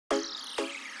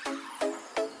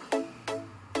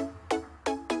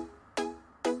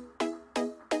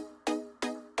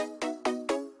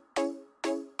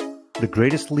The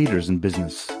greatest leaders in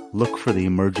business look for the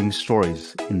emerging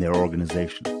stories in their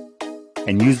organization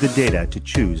and use the data to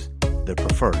choose their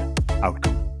preferred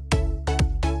outcome.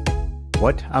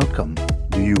 What outcome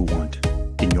do you want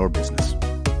in your business?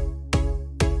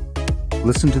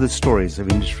 Listen to the stories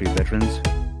of industry veterans,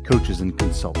 coaches, and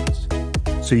consultants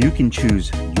so you can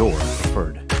choose your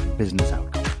preferred business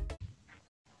outcome.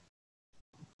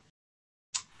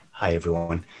 Hi,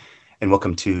 everyone, and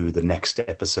welcome to the next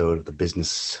episode of the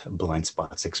Business Blind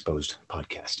Spots Exposed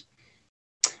podcast.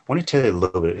 I want to tell you a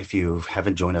little bit, if you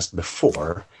haven't joined us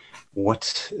before,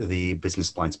 what the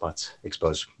Business Blind Spots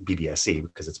Exposed BBSE,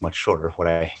 because it's much shorter,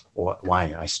 why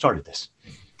I started this.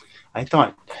 I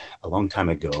thought a long time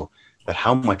ago that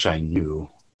how much I knew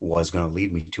was going to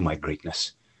lead me to my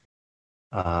greatness.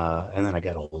 And then I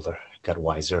got older, got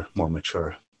wiser, more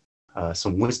mature.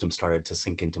 Some wisdom started to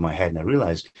sink into my head, and I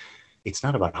realized it's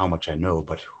not about how much I know,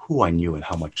 but who I knew and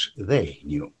how much they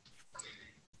knew.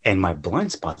 And my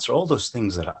blind spots are all those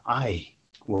things that I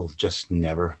will just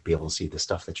never be able to see, the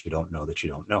stuff that you don't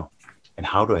know. And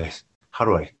how do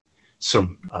I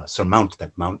surmount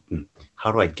that mountain?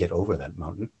 How do I get over that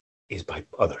mountain? Is by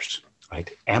others, right?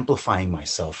 Amplifying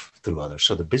myself through others.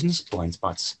 So the Business Blind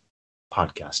Spots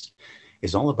podcast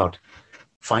is all about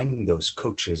finding those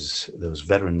coaches, those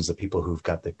veterans, the people who've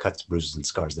got the cuts, bruises, and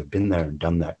scars. They've been there and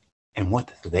done that, and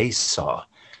what they saw,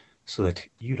 so that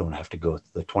you don't have to go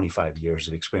through the 25 years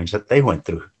of experience that they went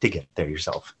through to get there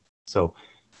yourself. So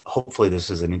hopefully this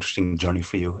is an interesting journey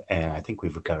for you, and I think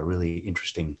we've got a really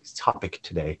interesting topic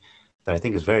today that I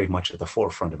think is very much at the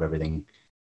forefront of everything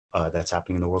that's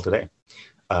happening in the world today.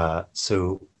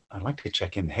 So I'd like to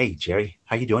check in. Hey, Jarie,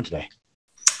 how you doing today?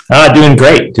 Doing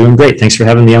great. Thanks for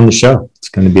having me on the show. It's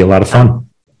going to be a lot of fun.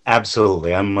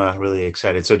 Absolutely. I'm really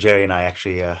excited. So Jarie and I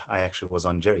actually was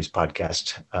on Jarie's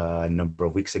podcast a number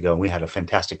of weeks ago, and we had a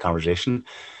fantastic conversation.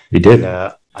 We did.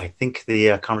 And, I think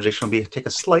the conversation will take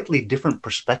a slightly different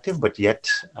perspective, but yet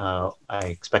I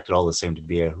expect it all the same to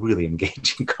be a really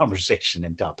engaging conversation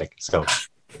and topic. So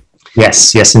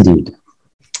yes, indeed.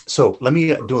 So let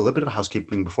me do a little bit of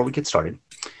housekeeping before we get started.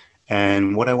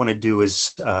 And what I want to do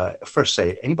is first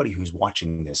say, anybody who's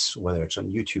watching this, whether it's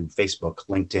on YouTube, Facebook,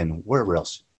 LinkedIn, wherever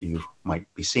else you might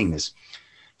be seeing this,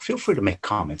 feel free to make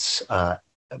comments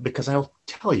because I'll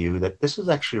tell you that this is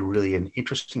actually really an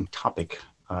interesting topic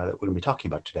that we're going to be talking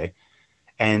about today.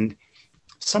 And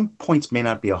some points may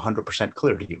not be 100%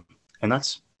 clear to you. And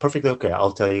that's perfectly okay.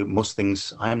 I'll tell you, most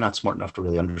things, I am not smart enough to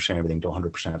really understand everything to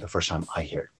 100% the first time I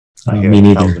hear it. Me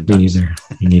neither.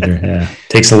 Yeah.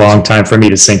 Takes a long time for me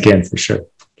to sink in, for sure.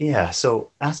 Yeah.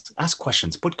 So ask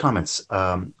questions, put comments.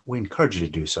 We encourage you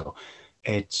to do so.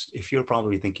 If you're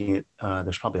probably thinking it,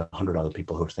 there's probably 100 other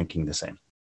people who are thinking the same.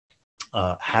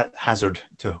 Hazard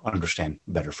to understand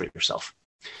better for yourself.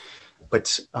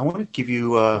 But I want to give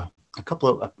you a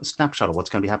snapshot of what's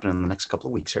going to be happening in the next couple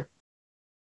of weeks here.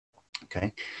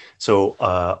 Okay. So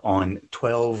on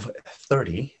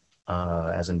 12/30.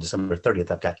 As in December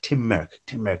 30th, I've got Tim Merrick.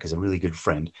 Tim Merrick is a really good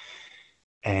friend.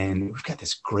 And we've got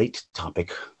this great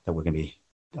topic that we're going to be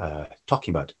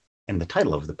talking about. And the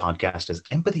title of the podcast is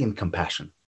Empathy and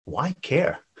Compassion. Why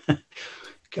care?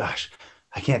 Gosh,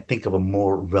 I can't think of a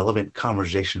more relevant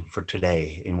conversation for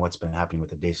today in what's been happening with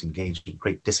the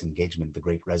great disengagement, the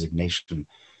great resignation.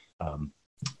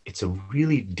 It's a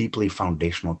really deeply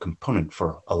foundational component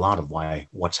for a lot of why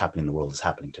what's happening in the world is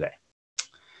happening today.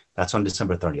 That's on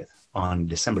December 30th. On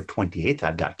December 28th,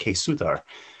 I've got Kay Suthar,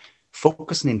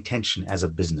 Focus and Intention as a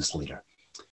Business Leader.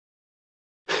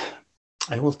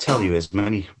 I will tell you, as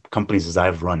many companies as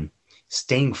I've run,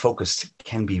 staying focused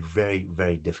can be very,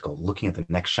 very difficult. Looking at the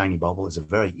next shiny bubble is a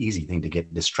very easy thing to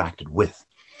get distracted with.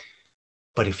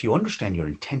 But if you understand your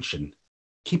intention,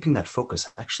 keeping that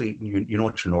focus, actually, you know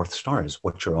what your North Star is,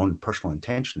 what your own personal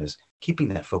intention is, keeping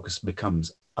that focus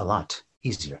becomes a lot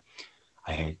easier.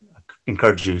 I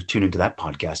encourage you to tune into that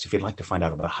podcast if you'd like to find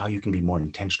out about how you can be more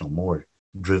intentional, more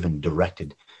driven,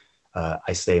 directed.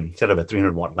 I say, instead of a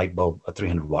 300-watt light bulb, a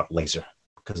 300-watt laser,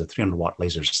 because a 300-watt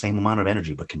laser is the same amount of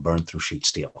energy but can burn through sheet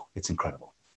steel. It's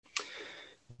incredible.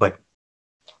 But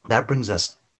that brings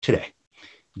us today.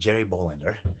 Jarie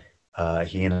Bolander,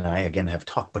 he and I, again, have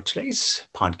talked, but today's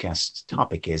podcast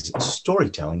topic is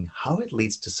storytelling, how it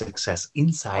leads to success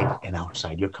inside and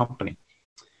outside your company.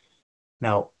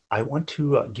 Now, I want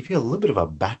to give you a little bit of a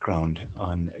background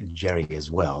on Jarie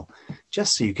as well,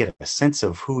 just so you get a sense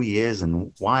of who he is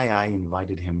and why I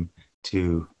invited him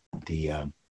to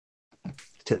the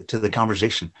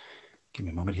conversation. Give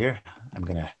me a moment here. I'm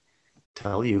going to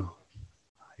tell you.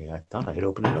 I thought I had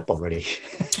opened it up already.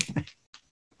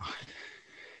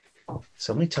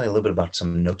 So let me tell you a little bit about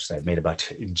some notes that I've made about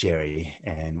Jarie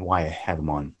and why I have him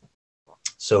on.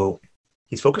 So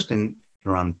he's focused in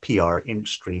around PR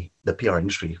industry, the PR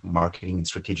industry, marketing and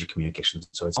strategic communications.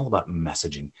 So it's all about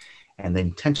messaging and the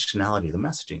intentionality of the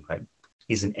messaging, right?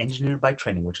 He's an engineer by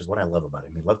training, which is what I love about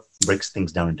him. He breaks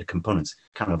things down into components,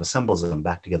 kind of assembles them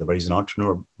back together, but he's an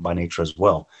entrepreneur by nature as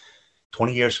well.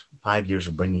 20 years, 5 years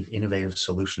of bringing innovative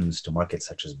solutions to markets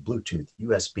such as Bluetooth,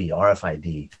 USB,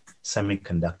 RFID,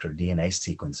 semiconductor, DNA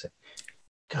sequencing.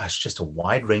 Gosh, just a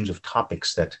wide range of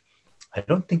topics that I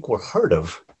don't think were heard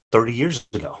of 30 years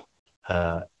ago.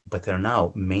 But they're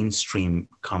now mainstream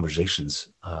conversations,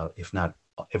 if not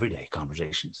everyday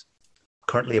conversations.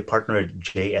 Currently a partner at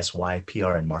JSY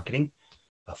PR and Marketing,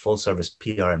 a full-service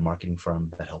PR and marketing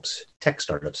firm that helps tech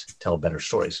startups tell better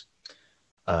stories.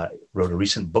 Wrote a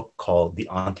recent book called The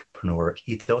Entrepreneur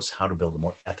Ethos, How to Build a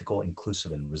More Ethical,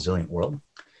 Inclusive, and Resilient World.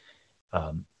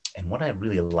 And what I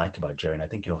really like about Jarie, and I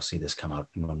think you'll see this come out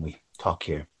when we talk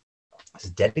here, has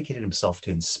dedicated himself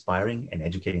to inspiring and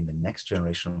educating the next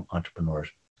generation of entrepreneurs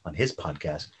on his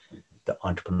podcast, the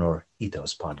Entrepreneur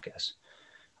Ethos podcast.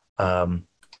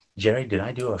 Jarie, did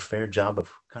I do a fair job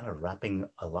of kind of wrapping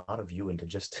a lot of you into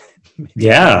just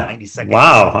 90 seconds?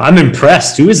 Wow, I'm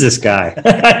impressed. Who is this guy?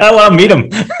 I'll meet him.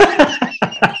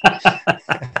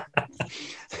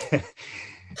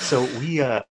 So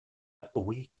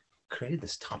we created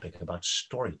this topic about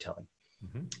storytelling.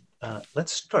 Mm-hmm.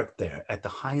 Let's start there at the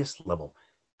highest level.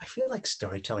 I feel like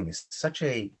storytelling is such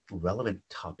a relevant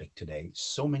topic today.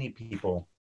 So many people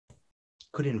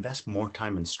could invest more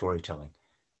time in storytelling.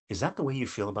 Is that the way you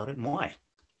feel about it, and why?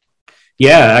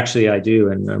 Yeah, actually, I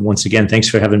do. And once again, thanks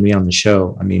for having me on the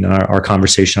show. I mean, our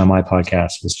conversation on my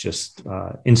podcast was just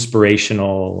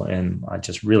inspirational, and I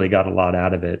just really got a lot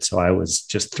out of it. So I was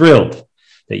just thrilled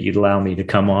that you'd allow me to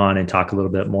come on and talk a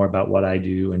little bit more about what I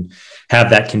do and have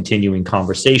that continuing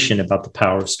conversation about the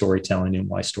power of storytelling and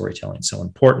why storytelling is so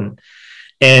important.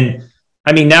 And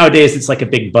I mean, nowadays it's like a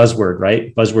big buzzword,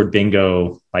 right? Buzzword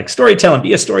bingo, like storytelling,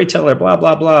 be a storyteller, blah,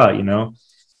 blah, blah, you know?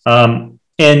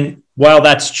 And while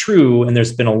that's true, and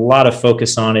there's been a lot of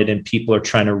focus on it and people are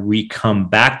trying to come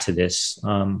back to this,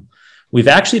 we've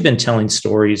actually been telling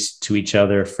stories to each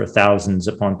other for thousands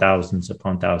upon thousands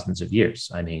upon thousands of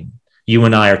years. I mean, you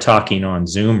and I are talking on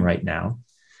Zoom right now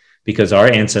because our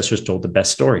ancestors told the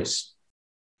best stories.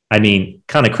 I mean,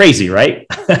 kind of crazy, right?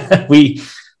 we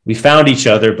found each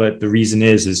other, but the reason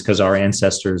is because our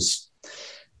ancestors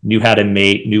knew how to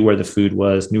mate, knew where the food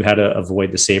was, knew how to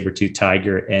avoid the saber-toothed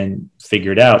tiger, and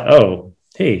figured out, oh,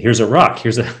 hey, here's a rock,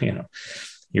 here's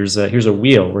a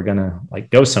wheel, we're gonna like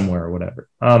go somewhere or whatever.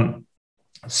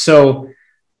 So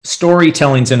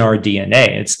storytelling's in our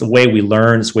DNA. It's the way we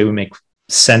learn, it's the way we make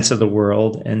sense of the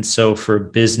world. And so for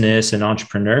business and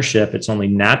entrepreneurship, it's only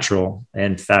natural,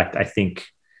 in fact, I think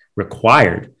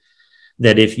required,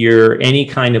 that if you're any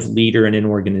kind of leader in an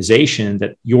organization,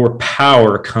 that your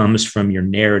power comes from your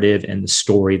narrative and the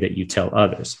story that you tell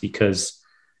others. Because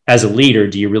as a leader,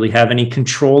 do you really have any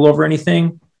control over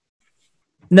anything?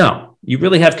 No, you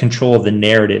really have control of the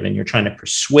narrative, and you're trying to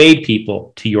persuade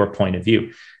people to your point of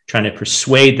view, trying to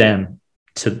persuade them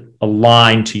to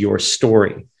align to your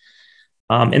story.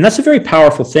 And that's a very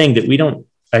powerful thing that we don't,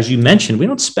 as you mentioned, we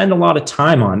don't spend a lot of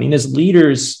time on. I mean, as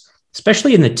leaders,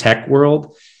 especially in the tech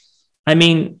world, I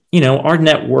mean, you know, our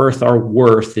net worth, our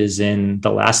worth is in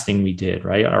the last thing we did,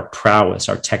 right? Our prowess,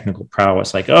 our technical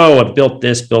prowess, like, oh, I built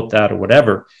this, built that, or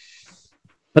whatever.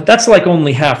 But that's like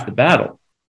only half the battle.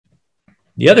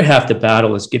 The other half the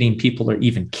battle is getting people to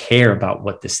even care about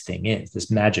what this thing is,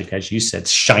 this magic, as you said,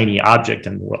 shiny object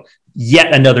in the world,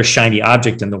 yet another shiny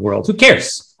object in the world. Who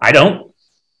cares? I don't.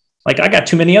 Like, I got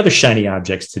too many other shiny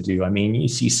objects to do. I mean, you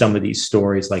see some of these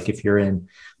stories, like if you're in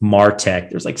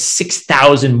MarTech, there's like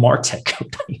 6,000 MarTech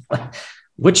companies.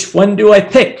 Which one do I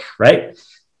pick, right?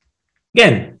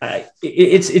 Again,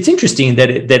 it's interesting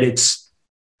that it's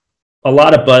a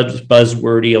lot of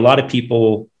buzzwordy. A lot of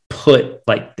people put,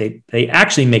 like, they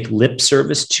actually make lip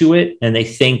service to it, and they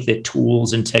think that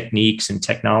tools and techniques and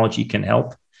technology can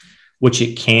help, which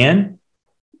it can.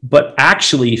 But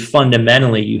actually,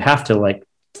 fundamentally, you have to like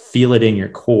feel it in your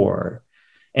core.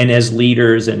 And as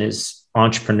leaders and as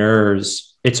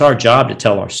entrepreneurs, it's our job to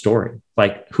tell our story.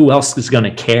 Like, who else is going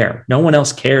to care? No one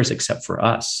else cares except for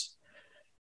us.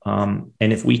 And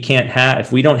if we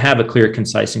don't have a clear,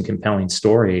 concise, and compelling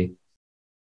story,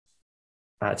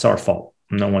 it's our fault,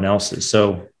 no one else's.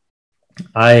 So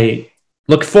I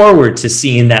look forward to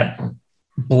seeing that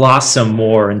blossom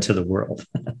more into the world.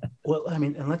 Well, I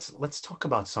mean, and let's talk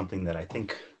about something that I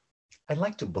think I'd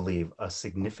like to believe a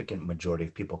significant majority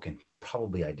of people can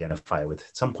probably identify with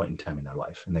at some point in time in their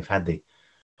life. And they've had the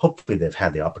hopefully they've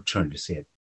had the opportunity to see it.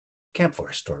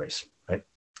 Campfire stories, right?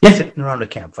 Yeah. Sitting around a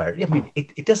campfire. I mean,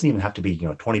 it doesn't even have to be,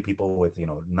 20 people with,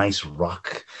 nice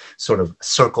rock sort of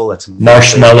circle that's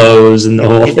marshmallows and the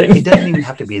whole thing. It doesn't even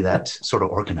have to be that sort of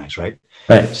organized, right?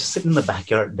 Right. Just sit in the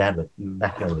backyard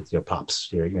with your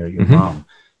pops, your mom,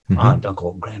 aunt,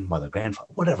 uncle, grandmother,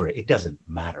 grandfather, whatever. It doesn't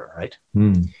matter, right?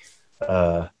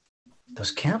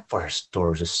 Those campfire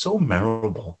stories are so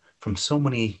memorable from so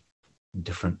many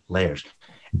different layers.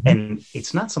 And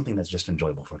it's not something that's just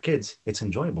enjoyable for kids. It's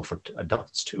enjoyable for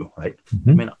adults too, right?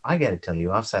 I mean, I got to tell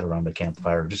you, I've sat around a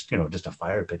campfire, just a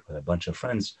fire pit with a bunch of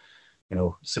friends,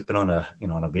 sipping on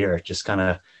a beer, just kind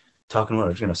of talking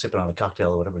or, sipping on a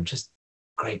cocktail or whatever. Just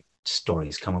great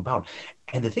stories come about.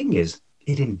 And the thing is,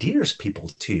 it endears people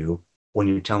to you when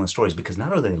you're telling stories, because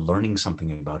not are they learning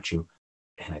something about you.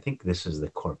 And I think this is the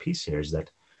core piece here, is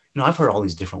that, I've heard all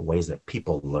these different ways that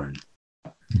people learn.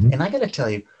 And I got to tell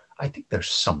you, I think there's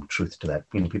some truth to that.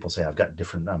 People say I've got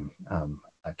different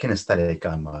kinesthetic,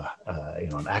 I'm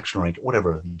an action oriented,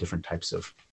 whatever, different types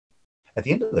of. At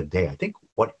the end of the day, I think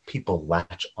what people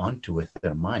latch onto with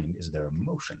their mind is their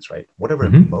emotions, right? Whatever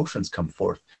emotions come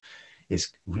forth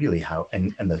is really how,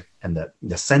 and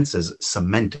the senses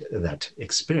cement that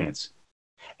experience.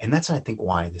 And that's, I think,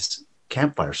 why this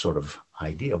campfire sort of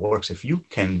idea works. If you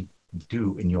can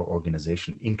do in your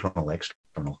organization, internal,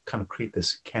 external, kind of create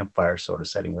this campfire sort of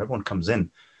setting where everyone comes in,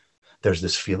 there's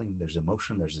this feeling, there's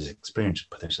emotion, there's this experience,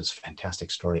 but there's this fantastic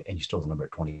story, and you still remember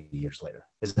it 20 years later.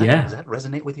 Does that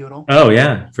resonate with you at all? Oh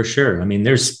yeah, for sure. I mean,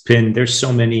 there's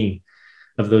so many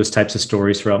of those types of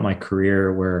stories throughout my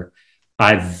career where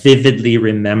I vividly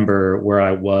remember where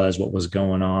I was, what was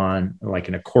going on, like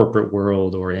in a corporate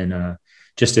world or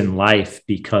just in life,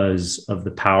 because of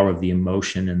the power of the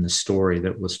emotion and the story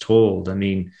that was told. I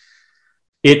mean,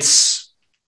 it's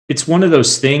one of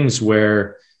those things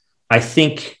where I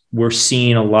think we're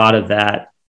seeing a lot of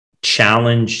that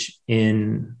challenge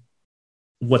in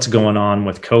what's going on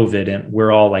with COVID, and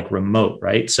we're all like remote,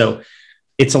 right? So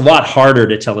it's a lot harder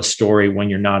to tell a story when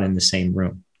you're not in the same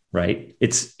room, right?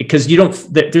 It's because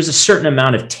there's a certain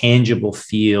amount of tangible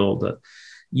feel that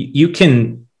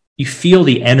you feel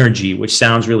the energy, which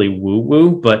sounds really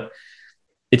woo-woo, but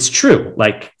it's true.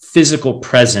 Like physical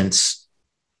presence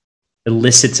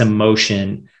elicits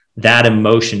emotion. That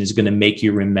emotion is going to make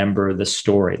you remember the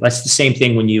story. That's the same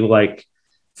thing when you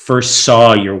first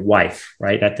saw your wife,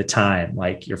 right? At the time,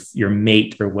 like your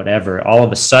mate or whatever, all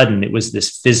of a sudden it was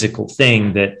this physical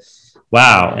thing that,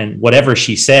 wow. And whatever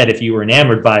she said, if you were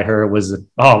enamored by her, was,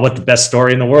 what the best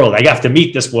story in the world. I have to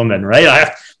meet this woman,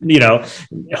 right?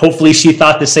 Hopefully she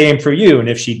thought the same for you. And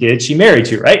if she did, she married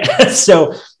you, right?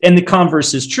 So, and the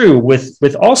converse is true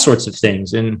with all sorts of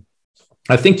things. And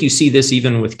I think you see this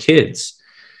even with kids.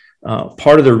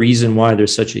 Part of the reason why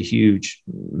there's such a huge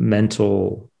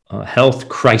mental health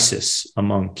crisis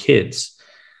among kids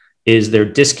is they're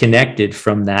disconnected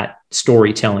from that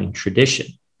storytelling tradition,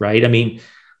 right? I mean,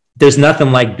 there's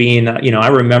nothing like being, I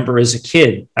remember as a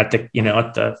kid at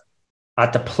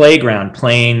the playground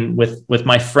playing with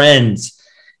my friends.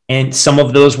 And some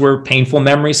of those were painful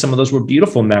memories. Some of those were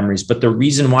beautiful memories. But the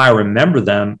reason why I remember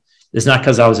them is not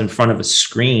because I was in front of a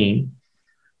screen.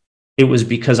 It was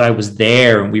because I was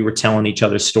there and we were telling each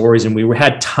other stories, and we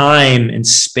had time and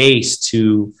space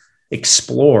to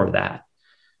explore that.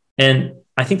 And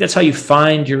I think that's how you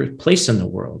find your place in the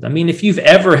world. I mean, if you've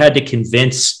ever had to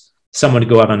convince someone to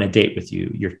go out on a date with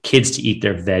you, your kids to eat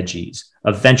their veggies,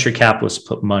 a venture capitalist to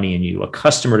put money in you, a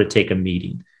customer to take a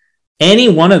meeting, any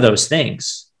one of those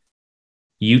things,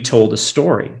 you told a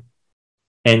story.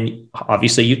 And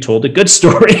obviously you told a good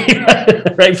story,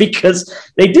 right? Because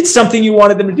they did something you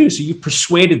wanted them to do. So you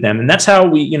persuaded them. And that's how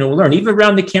we, learn, even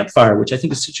around the campfire, which I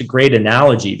think is such a great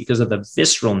analogy because of the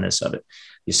visceralness of it.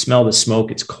 You smell the smoke,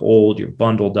 it's cold, you're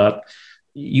bundled up.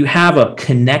 You have a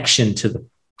connection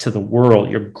to the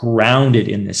world. You're grounded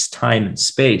in this time and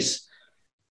space.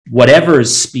 Whatever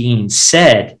is being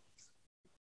said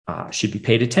should be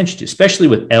paid attention to, especially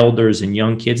with elders and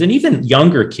young kids and even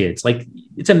younger kids. Like,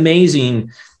 it's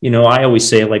amazing. I always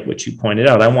say, like what you pointed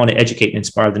out, I want to educate and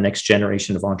inspire the next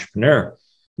generation of entrepreneur.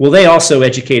 Well, they also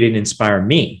educate and inspire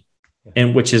me,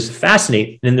 and which is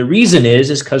fascinating. And the reason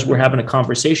is because we're having a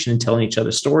conversation and telling each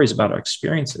other stories about our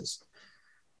experiences,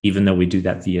 even though we do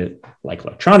that via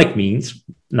electronic means,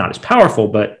 not as powerful,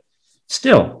 but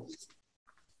still,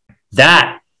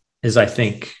 that is, I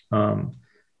think,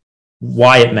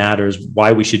 why it matters,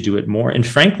 why we should do it more. And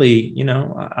frankly,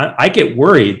 I get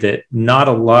worried that not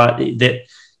a lot, that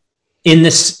in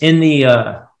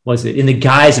the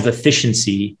guise of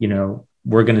efficiency,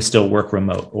 we're going to still work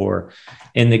remote, or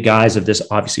in the guise of this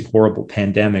obviously horrible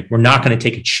pandemic, we're not going to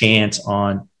take a chance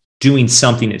on doing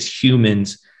something as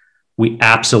humans we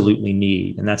absolutely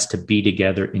need. And that's to be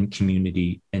together in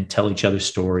community and tell each other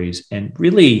stories and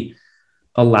really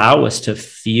allow us to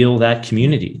feel that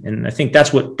community. And I think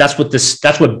that's what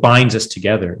binds us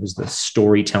together, is the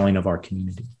storytelling of our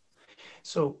community.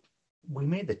 So we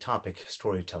made the topic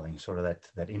storytelling, sort of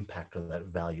that impact or that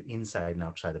value inside and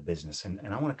outside the business. And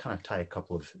I want to kind of tie a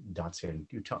couple of dots here. And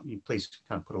you please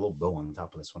kind of put a little bow on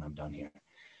top of this when I'm done here.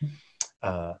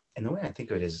 And the way I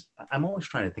think of it is, I'm always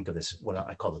trying to think of this, what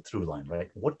I call the through line, right?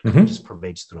 What just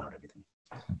pervades throughout everything.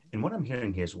 And what I'm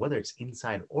hearing here is, whether it's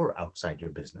inside or outside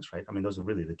your business, right? I mean, those are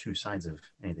really the two sides of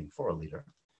anything for a leader,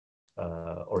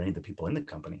 or any of the people in the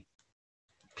company.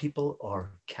 People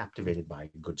are captivated by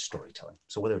good storytelling.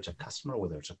 So whether it's a customer,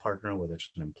 whether it's a partner, whether it's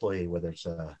an employee, whether it's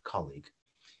a colleague,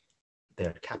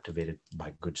 they're captivated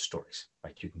by good stories,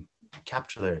 right? You can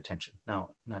capture their attention.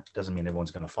 Now, that doesn't mean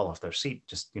everyone's going to fall off their seat,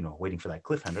 just, waiting for that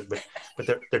cliffhanger, but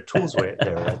they're tools where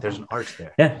right? There's an art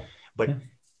there. Yeah. But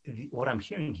what I'm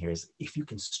hearing here is, if you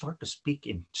can start to speak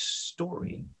in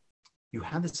story, you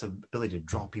have this ability to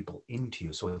draw people into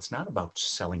you. So it's not about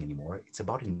selling anymore. It's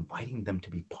about inviting them to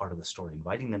be part of the story,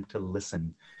 inviting them to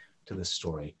listen to the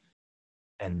story.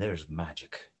 And there's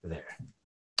magic there.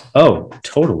 Oh,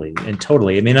 totally. And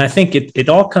totally. I mean, I think it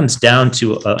all comes down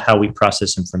to how we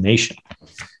process information.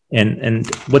 And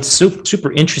what's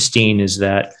super interesting is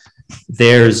that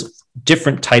there's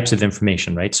different types of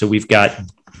information, right? So we've got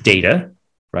data,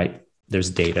 right? There's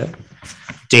data.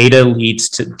 Data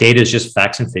is just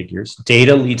facts and figures.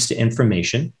 Data leads to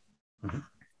information,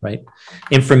 right?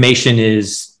 Information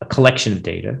is a collection of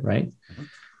data, right?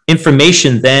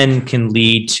 Information then can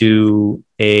lead to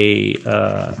a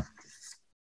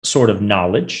sort of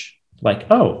knowledge, like,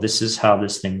 oh, this is how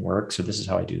this thing works, or this is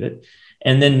how I do it.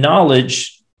 And then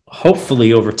knowledge,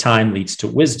 hopefully over time, leads to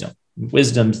wisdom.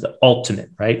 Wisdom's the ultimate,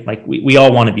 right? Like we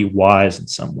all want to be wise in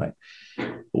some way.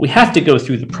 But we have to go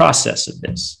through the process of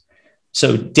this.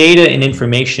 So data and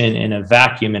information in a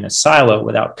vacuum, in a silo,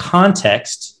 without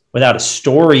context, without a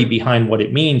story behind what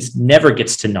it means, never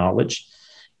gets to knowledge.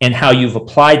 And how you've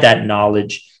applied that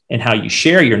knowledge and how you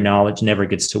share your knowledge never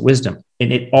gets to wisdom.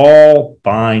 And it all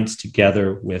binds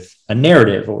together with a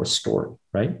narrative or a story,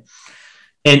 right?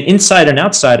 And inside and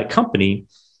outside a company,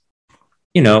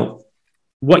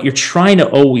 what you're trying to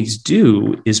always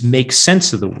do is make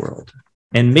sense of the world.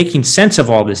 And making sense of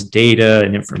all this data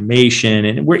and information,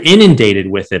 and we're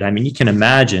inundated with it. I mean, you can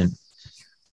imagine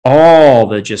all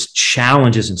the just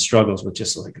challenges and struggles with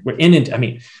just like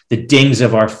the dings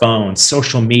of our phones,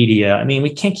 social media. I mean,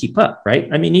 we can't keep up, right?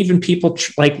 I mean, even people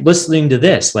like listening to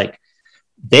this, like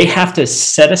they have to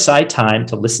set aside time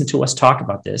to listen to us talk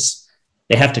about this.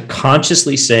 They have to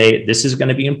consciously say, this is going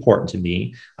to be important to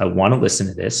me. I want to listen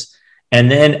to this. And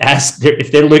then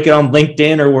if they're looking on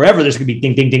LinkedIn or wherever, there's going to be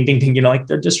ding, ding, ding, ding, ding, like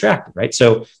they're distracted, right?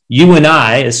 So you and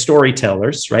I as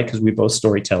storytellers, right? Because we're both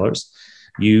storytellers,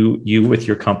 you with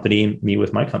your company, me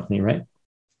with my company, right?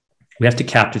 We have to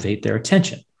captivate their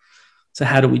attention. So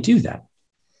how do we do that?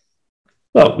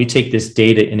 Well, we take this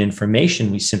data and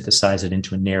information, we synthesize it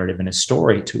into a narrative and a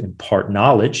story to impart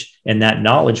knowledge. And that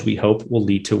knowledge, we hope, will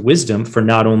lead to wisdom for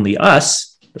not only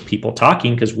us, the people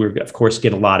talking, because we're, of course,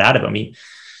 get a lot out of it. I mean,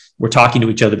 we're talking to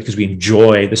each other because we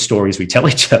enjoy the stories we tell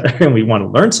each other and we want to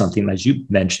learn something. As you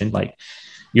mentioned, like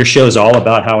your show is all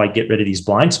about how I get rid of these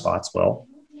blind spots. Well,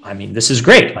 I mean, this is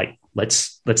great. Like,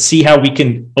 let's see how we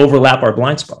can overlap our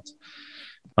blind spots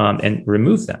and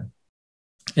remove them.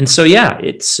 And so, yeah,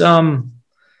 it's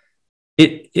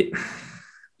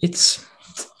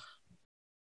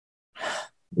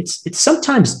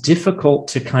sometimes difficult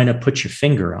to kind of put your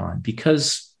finger on,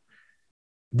 because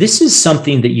this is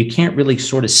something that you can't really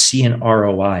sort of see an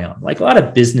ROI on. Like a lot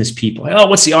of business people, oh,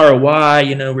 what's the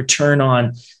ROI? Return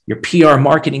on your PR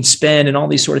marketing spend and all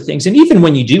these sort of things. And even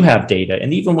when you do have data,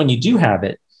 and even when you do have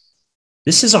it,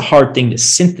 this is a hard thing to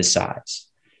synthesize.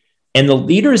 And the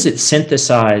leaders that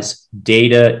synthesize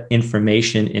data,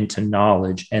 information into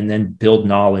knowledge, and then build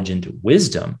knowledge into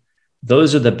wisdom,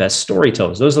 those are the best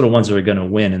storytellers. Those are the ones that are going to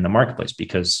win in the marketplace,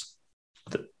 because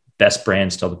the best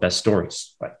brands tell the best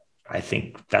stories. Right? I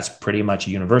think that's pretty much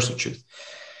a universal truth.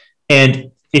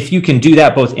 And if you can do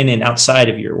that both in and outside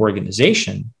of your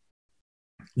organization,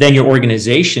 then your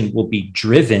organization will be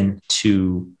driven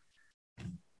to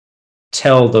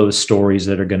tell those stories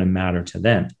that are going to matter to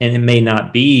them. And it may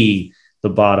not be the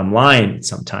bottom line.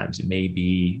 Sometimes it may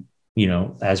be,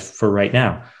 as for right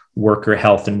now, worker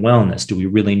health and wellness. Do we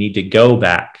really need to go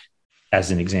back? As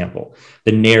an example,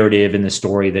 the narrative and the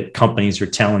story that companies are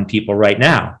telling people right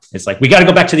now, it's like, we got to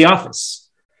go back to the office.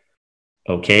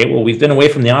 Okay, well, we've been away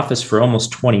from the office for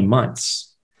almost 20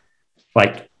 months.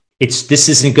 Like, this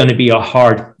isn't going to be a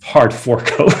hard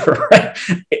fork over, right?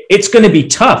 It's going to be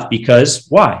tough because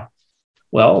why?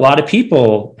 Well, a lot of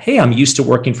people, hey, I'm used to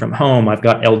working from home. I've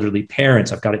got elderly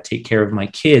parents. I've got to take care of my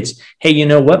kids. Hey, you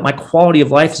know what? My quality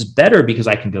of life is better because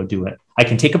I can go do it. I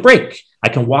can take a break. I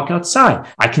can walk outside.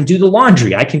 I can do the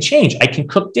laundry. I can change. I can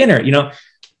cook dinner.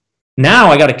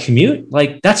 Now I got to commute.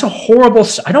 Like, that's a horrible,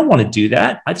 I don't want to do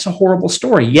that. That's a horrible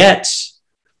story. Yet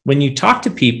when you talk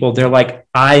to people, they're like,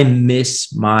 I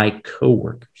miss my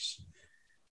coworkers.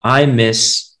 I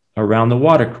miss around the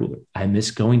water cooler. I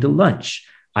miss going to lunch.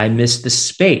 I miss the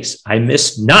space. I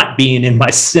miss not being in my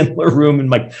similar room in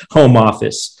my home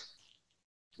office.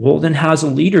 Well, then as a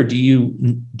leader, do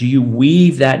you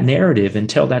weave that narrative and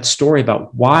tell that story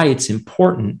about why it's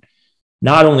important,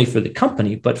 not only for the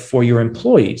company, but for your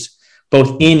employees,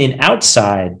 both in and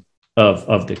outside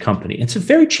of the company? It's a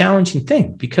very challenging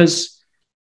thing because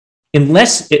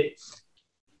unless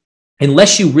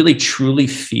you really truly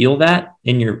feel that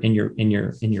in your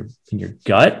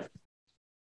gut,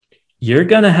 you're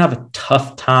going to have a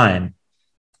tough time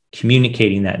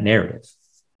communicating that narrative.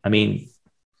 I mean,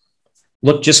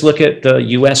 just look at the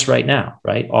US right now,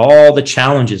 right? All the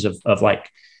challenges of like,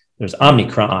 there's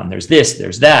Omicron, there's this,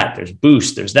 there's that, there's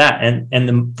boost, there's that.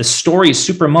 And the story is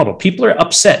super muddled. People are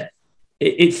upset.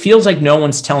 It feels like no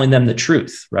one's telling them the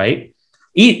truth, right?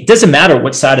 It doesn't matter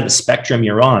what side of the spectrum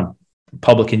you're on,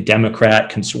 Republican,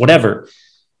 Democrat, whatever.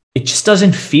 It just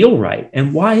doesn't feel right.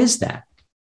 And why is that?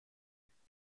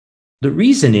 The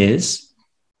reason is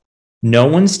no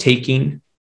one's taking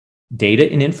data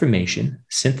and information,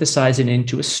 synthesizing it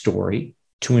into a story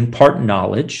to impart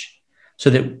knowledge so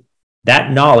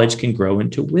that knowledge can grow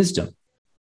into wisdom.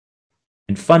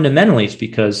 And fundamentally, it's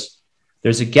because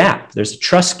there's a gap, there's a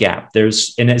trust gap.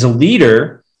 And as a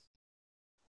leader,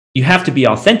 you have to be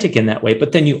authentic in that way,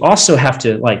 but then you also have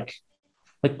to like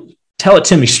tell it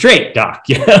to me straight, doc,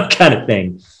 kind of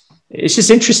thing. It's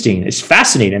just interesting. It's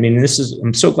fascinating. I mean,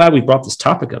 I'm so glad we brought this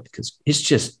topic up because it's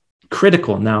just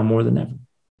critical now more than ever.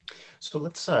 So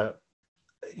let's, I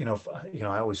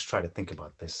always try to think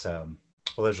about this.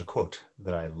 Well, there's a quote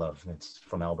that I love. And it's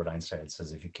from Albert Einstein. It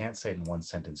says, if you can't say it in one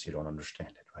sentence, you don't understand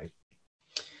it, right?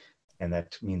 And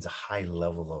that means a high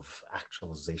level of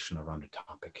actualization around a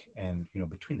topic. And,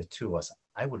 between the two of us,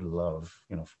 I would love,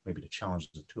 maybe to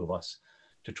challenge the two of us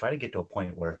to try to get to a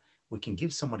point where we can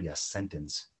give somebody a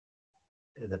sentence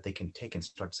that they can take and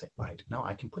start to say, right, now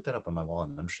I can put that up on my wall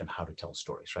and understand how to tell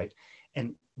stories, right?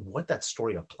 And what that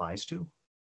story applies to,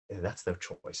 that's their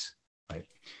choice, right?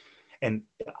 And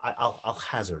I'll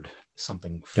hazard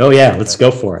something. Oh yeah, let's go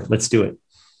for it. Let's do it.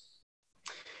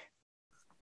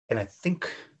 And I think,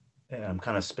 and I'm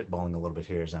kind of spitballing a little bit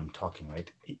here as I'm talking,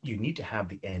 right? You need to have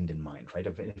the end in mind, right?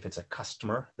 If it's a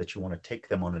customer that you want to take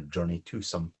them on a journey to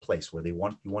some place where you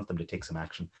want them to take some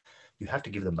action, you have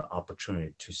to give them the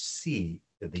opportunity to see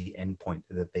the end point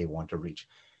that they want to reach.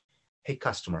 Hey,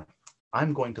 customer,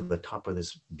 I'm going to the top of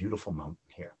this beautiful mountain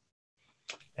here.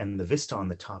 And the vista on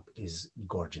the top is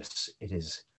gorgeous. It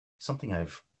is something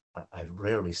I've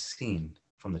rarely seen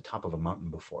from the top of a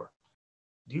mountain before.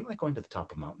 Do you like going to the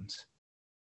top of mountains?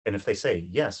 And if they say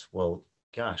yes, well,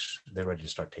 gosh, they're ready to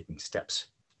start taking steps.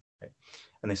 Right?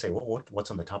 And they say, well, what's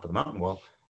on the top of the mountain? Well,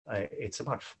 it's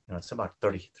about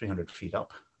 300 feet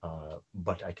up,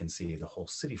 but I can see the whole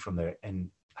city from there.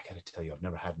 And I got to tell you, I've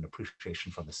never had an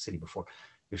appreciation for the city before.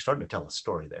 You're starting to tell a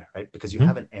story there, right? Because you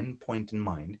have an end point in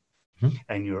mind,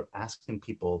 and you're asking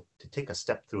people to take a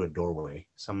step through a doorway,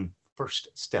 some first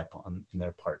step in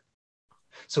their part.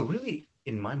 So really,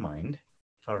 in my mind,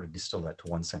 if I were to distill that to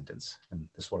one sentence, and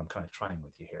this is what I'm kind of trying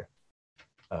with you here,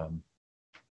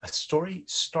 a story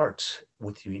starts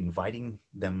with you inviting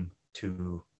them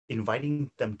to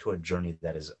a journey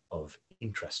that is of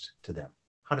interest to them.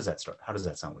 How does that start? How does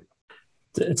that sound with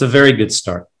you? It's a very good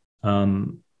start.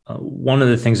 One of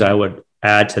the things I would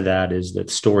add to that is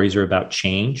that stories are about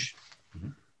change,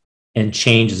 and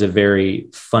change is a very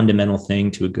fundamental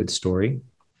thing to a good story.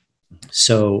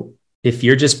 So if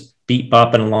you're just beat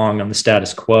bopping along on the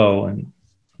status quo and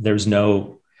there's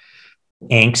no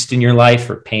angst in your life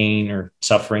or pain or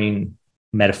suffering,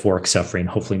 metaphoric suffering,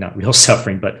 hopefully not real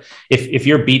suffering, but if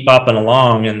you're beat bopping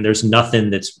along and there's nothing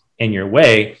that's in your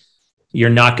way, you're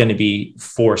not going to be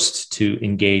forced to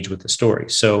engage with the story.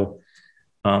 So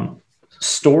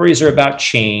stories are about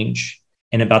change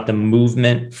and about the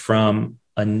movement from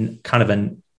a kind of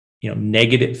a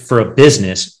negative, for a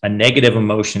business, a negative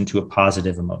emotion to a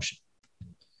positive emotion.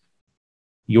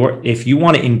 If you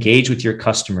want to engage with your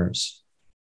customers,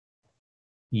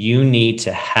 you need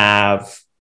to have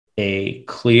a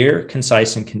clear,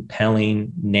 concise, and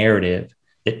compelling narrative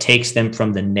that takes them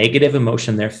from the negative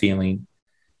emotion they're feeling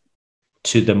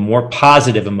to the more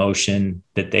positive emotion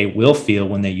that they will feel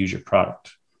when they use your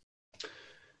product.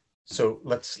 So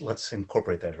let's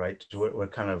incorporate that, right? We're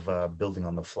kind of building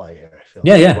on the fly here. I feel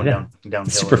downhill.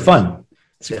 It's super fun.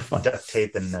 Duct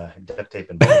tape and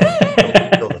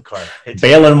build a car.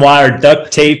 Bale and wire,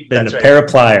 duct tape, and a pair of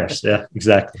pliers. Yeah,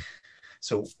 exactly.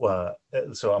 So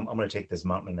I'm going to take this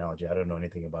mountain analogy. I don't know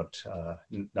anything about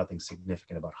nothing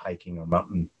significant about hiking or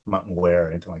mountain wear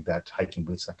or anything like that, hiking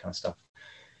boots, that kind of stuff.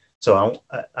 So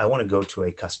I want to go to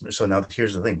a customer. So now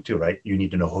here's the thing too, right? You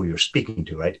need to know who you're speaking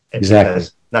to, right? Exactly.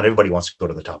 Because not everybody wants to go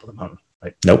to the top of the mountain,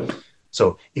 right? Nope.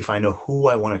 So if I know who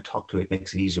I want to talk to, it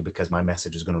makes it easier because my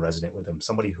message is going to resonate with them.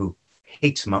 Somebody who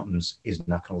hates mountains is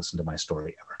not going to listen to my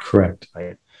story ever. Correct.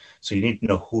 Right. So you need to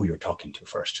know who you're talking to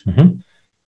first. Mm-hmm.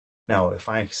 Now, if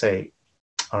I say,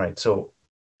 all right, so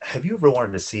have you ever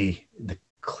wanted to see the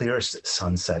clearest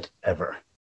sunset ever?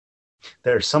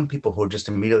 There are some people who are just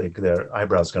immediately, their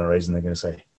eyebrows going to raise and they're going to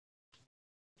say,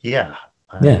 yeah,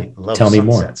 I love tell me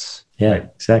sunsets. More. Yeah, right?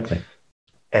 exactly.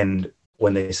 And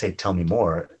when they say, tell me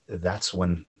more, that's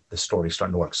when the story's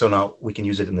starting to work. So now we can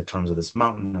use it in the terms of this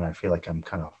mountain. And I feel like I'm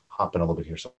kind of hopping a little bit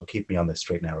here. So keep me on the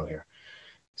straight and narrow here.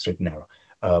 Straight and narrow.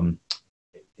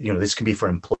 This can be for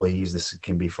employees. This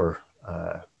can be for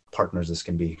partners. This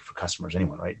can be for customers,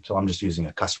 anyone, right? So I'm just using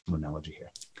a customer analogy here.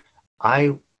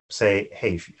 I say,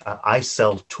 hey, I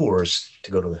sell tours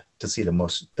to go to see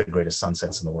the greatest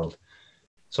sunsets in the world.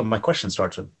 So my question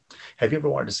starts with, have you ever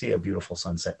wanted to see a beautiful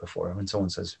sunset before? And when someone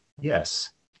says,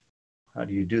 yes, how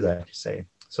do you do that? You say,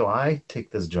 so I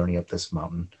take this journey up this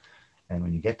mountain, and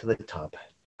when you get to the top,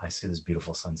 I see this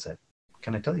beautiful sunset.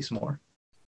 Can I tell you some more?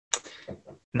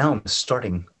 Now I'm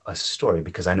starting a story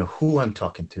because I know who I'm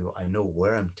talking to. I know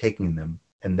where I'm taking them,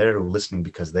 and they're listening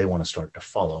because they want to start to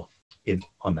follow it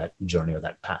on that journey or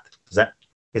that path.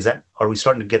 Are we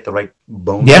starting to get the right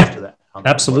bones to that?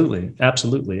 Absolutely.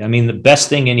 Absolutely. I mean, the best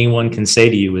thing anyone can say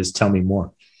to you is tell me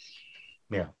more.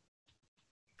 Yeah.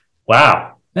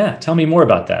 Wow. Yeah. Tell me more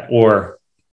about that. Or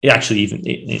actually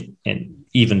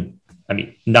even, I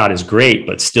mean, not as great,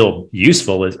 but still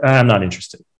useful is I'm not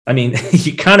interested. I mean,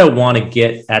 you kind of want to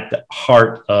get at the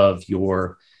heart of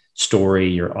your story,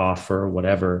 your offer,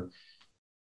 whatever,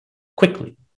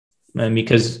 quickly. And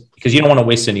because you don't want to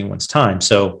waste anyone's time.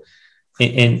 So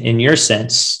in your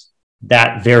sense,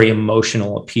 that very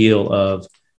emotional appeal of,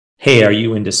 hey, are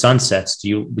you into sunsets? Do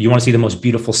you want to see the most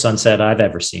beautiful sunset I've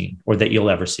ever seen or that you'll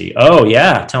ever see? Oh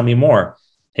yeah. Tell me more.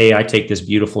 Hey, I take this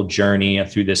beautiful journey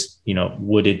through this,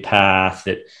 wooded path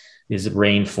that is a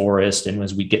rainforest. And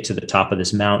as we get to the top of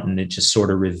this mountain, it just sort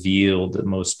of revealed the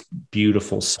most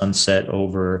beautiful sunset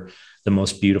over the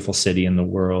most beautiful city in the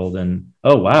world. And,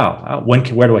 oh, wow.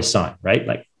 Where do I sign? Right.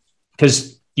 Like,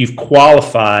 because you've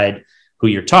qualified who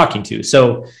you're talking to.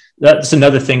 So that's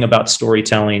another thing about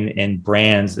storytelling and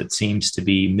brands that seems to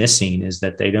be missing is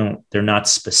that they're not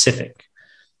specific,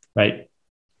 right?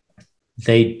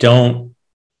 They tend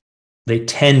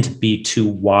to be too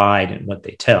wide in what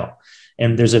they tell.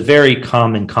 And there's a very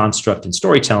common construct in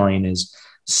storytelling is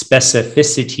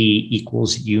specificity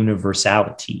equals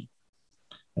universality.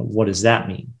 And what does that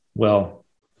mean? Well,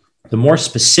 the more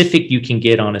specific you can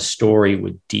get on a story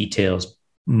with details,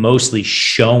 mostly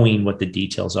showing what the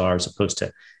details are as opposed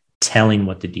to telling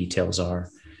what the details are,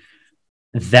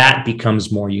 that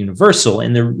becomes more universal.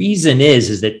 And the reason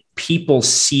is that people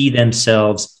see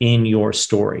themselves in your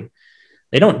story.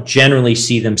 They don't generally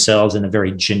see themselves in a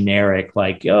very generic,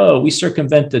 like, oh, we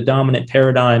circumvent the dominant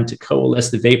paradigm to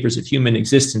coalesce the vapors of human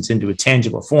existence into a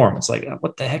tangible form. It's like,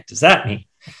 what the heck does that mean?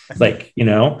 Like,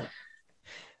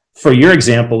 for your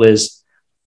example is,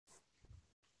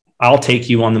 I'll take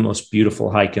you on the most beautiful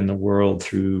hike in the world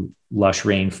through lush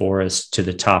rainforest to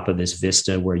the top of this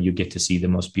vista where you get to see the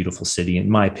most beautiful city, in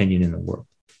my opinion, in the world.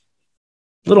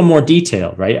 A little more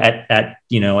detailed, right? At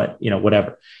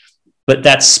whatever. But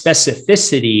that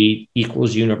specificity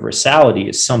equals universality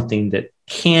is something that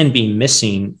can be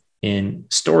missing in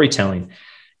storytelling.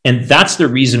 And that's the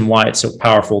reason why it's so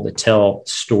powerful to tell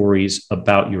stories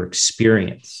about your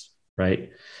experience,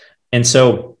 right? And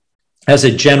so as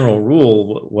a general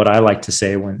rule, what I like to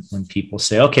say when people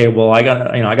say, okay, well, I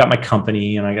got my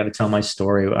company and I got to tell my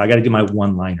story. I got to do my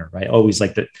one-liner, right? Always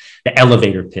like the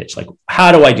elevator pitch. Like,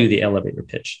 how do I do the elevator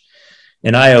pitch?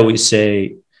 And I always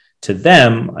say to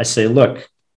them, I say, look,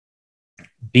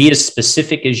 be as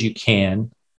specific as you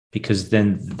can, because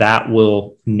then that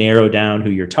will narrow down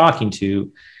who you're talking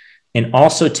to, and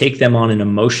also take them on an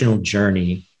emotional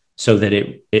journey so that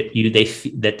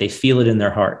they feel it in their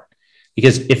heart.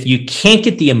 Because if you can't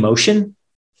get the emotion,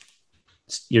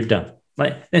 You're done.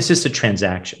 Like, it's just a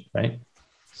transaction, right?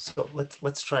 So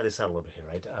let's try this out a little bit here,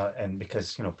 right? And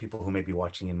because people who may be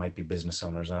watching and might be business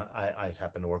owners, I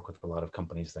happen to work with a lot of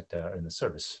companies that are in the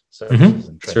services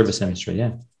and trades, Service right? industry,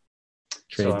 yeah.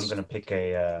 So I'm going to pick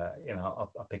I'm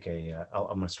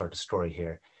going to start a story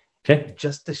here, Okay.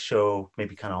 just to show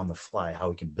maybe kind of on the fly how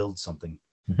we can build something.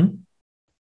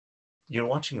 You're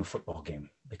watching a football game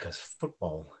because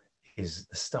football is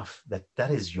the stuff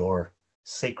that is your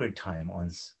sacred time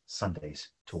on Sundays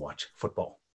to watch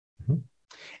football.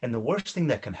 And the worst thing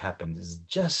that can happen is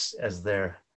just as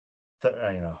they're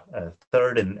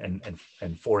third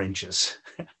and 4 inches,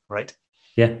 right?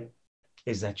 Yeah.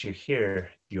 Is that you hear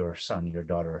your son, your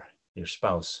daughter, your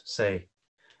spouse say,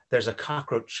 "There's a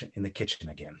cockroach in the kitchen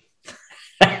again."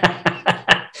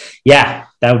 Yeah,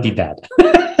 that would be bad.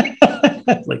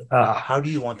 Like, how do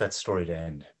you want that story to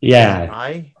end? Yeah.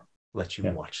 I let you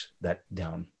watch that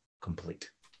down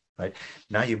complete. Right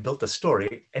now, you built a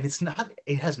story, and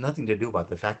it has nothing to do about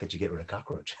the fact that you get rid of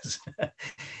cockroaches. It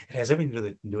has everything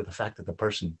to do with the fact that the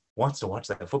person wants to watch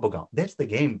that football game. That's the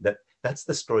game that's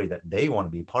the story that they want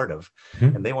to be part of,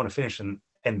 and they want to finish.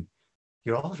 And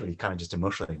you're already kind of just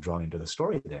emotionally drawn into the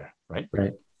story there, right?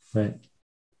 Right.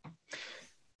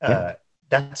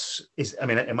 This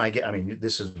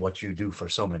is what you do for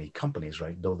so many companies,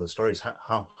 right? Build those stories.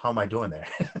 How am I doing there?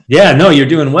 Yeah, no, you're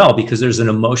doing well because there's an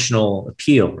emotional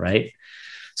appeal, right?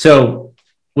 So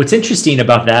what's interesting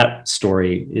about that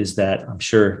story is that I'm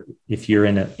sure if you're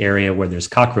in an area where there's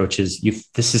cockroaches,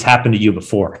 this has happened to you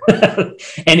before.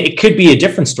 And it could be a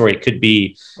different story. It could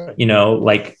be,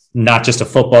 like not just a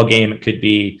football game. It could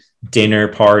be dinner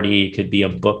party. It could be a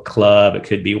book club. It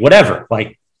could be whatever.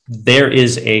 Like, there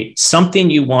is something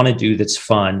you want to do that's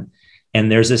fun,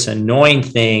 and there's this annoying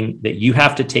thing that you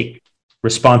have to take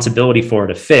responsibility for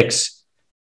to fix,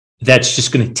 that's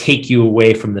just going to take you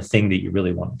away from the thing that you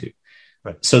really want to do.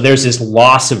 Right. So there's this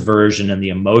loss aversion and the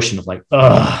emotion of like,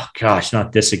 oh gosh,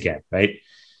 not this again, right?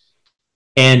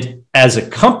 And as a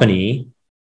company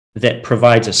that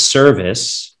provides a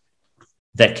service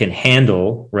that can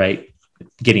handle, right,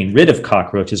 getting rid of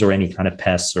cockroaches or any kind of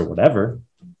pests or whatever,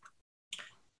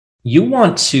 you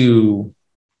want to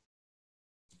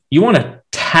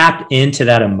tap into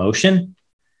that emotion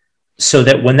so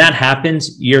that when that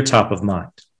happens, you're top of mind.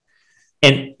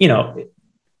 And,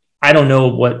 I don't know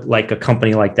what like a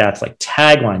company like that's like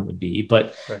tagline would be,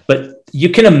 but you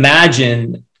can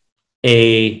imagine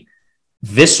a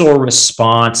visceral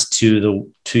response to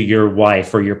your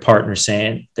wife or your partner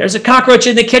saying, "There's a cockroach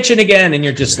in the kitchen again." And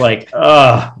you're just like,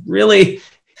 "Oh, really?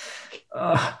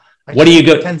 What do you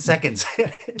go 10 seconds?"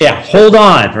 Yeah, hold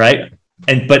on, right?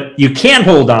 But you can't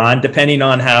hold on depending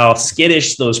on how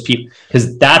skittish those people,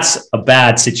 because that's a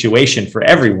bad situation for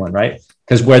everyone, right?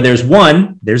 Because where there's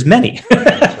one, there's many.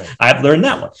 Right. I've learned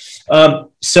that one.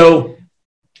 So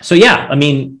yeah, I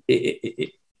mean,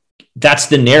 that's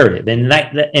the narrative, and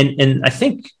I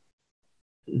think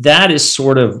that is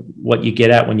sort of what you get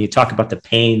at when you talk about the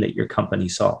pain that your company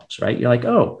solves, right? You're like,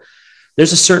 oh,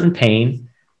 there's a certain pain,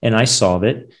 and I solve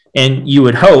it. And you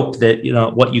would hope that,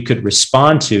 what you could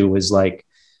respond to was like,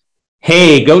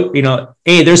 hey,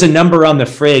 hey, there's a number on the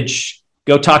fridge.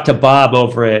 Go talk to Bob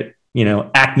over at,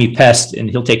 Acme Pest and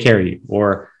he'll take care of you.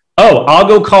 Or, oh, I'll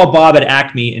go call Bob at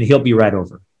Acme and he'll be right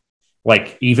over.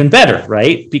 Like, even better,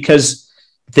 right? Because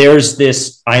there's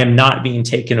this, I am not being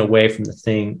taken away from this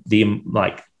thing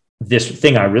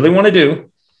I really want to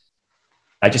do.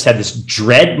 I just had this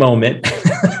dread moment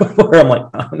where I'm like,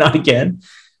 oh, not again.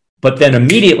 But then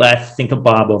immediately I think of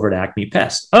Bob over at Acme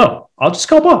Pest. Oh, I'll just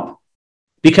call Bob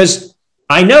because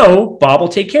I know Bob will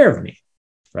take care of me,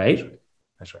 right?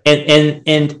 That's right.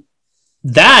 And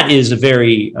that is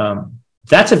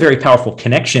that's a very powerful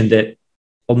connection that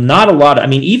not a lot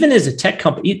of, even as a tech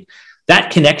company,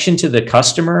 that connection to the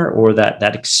customer or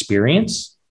that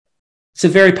experience, it's a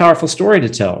very powerful story to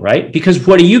tell, right? Because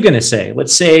what are you going to say?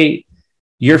 Let's say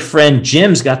your friend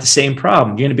Jim's got the same problem.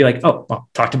 You're going to be like, oh, well,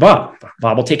 talk to Bob.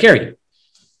 Bob will take care of you.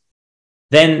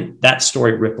 Then that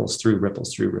story ripples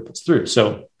through.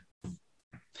 So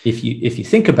if you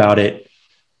think about it,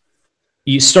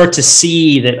 you start to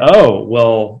see that, oh,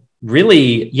 well,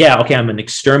 really, yeah, okay, I'm an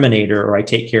exterminator or I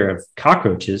take care of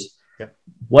cockroaches. Yep.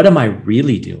 What am I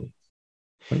really doing?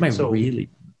 Really?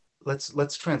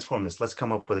 Let's transform this. Let's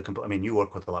come up with you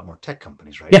work with a lot more tech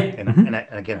companies, right? Yeah. And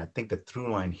again, I think the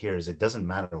through line here is it doesn't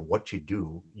matter what you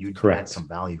do, you add some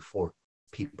value for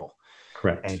people.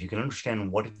 Correct. And if you can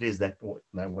understand what it is what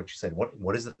you said,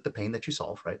 what is the pain that you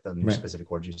solve, right? The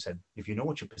specific words you said. If you know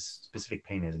what your specific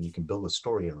pain is and you can build a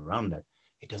story around that,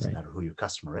 it doesn't matter who your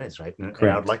customer is, right? And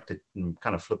I would like to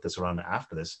kind of flip this around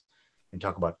after this and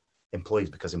talk about employees,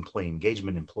 because employee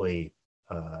engagement, employee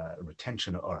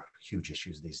retention are huge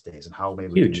issues these days. And how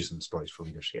maybe we can do some stories for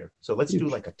leaders here. So let's do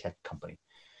like a tech company.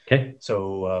 Okay.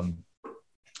 So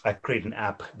I create an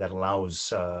app that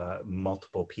allows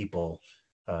multiple people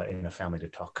in a family to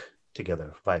talk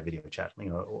together via video chat, you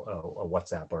know, a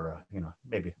WhatsApp or, you know,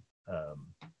 maybe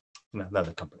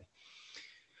another company.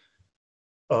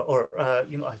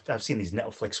 You know, I've seen these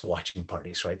Netflix watching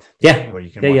parties, right? Yeah. Where you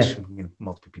can watch you know,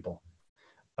 multiple people.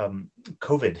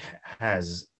 COVID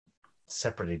has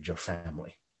separated your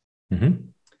family. Mm-hmm.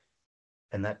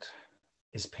 And that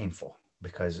is painful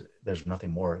because there's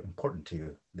nothing more important to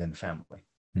you than family.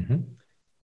 Mm-hmm.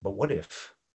 But what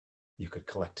if you could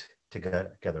collect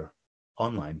together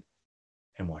online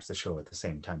and watch the show at the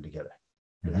same time together?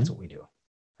 Mm-hmm. That's what we do.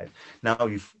 Right? Now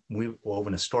we've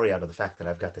woven a story out of the fact that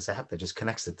I've got this app that just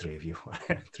connects the three of you,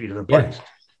 three different parties.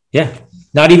 Yeah.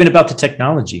 Not even about the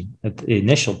technology at the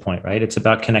initial point, right? It's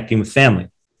about connecting with family.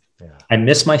 Yeah. I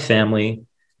miss my family.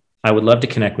 I would love to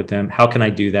connect with them. How can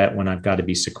I do that when I've got to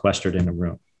be sequestered in a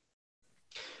room?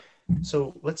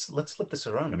 So let's flip this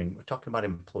around. I mean, we're talking about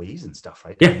employees and stuff,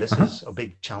 right? Yeah. And this is a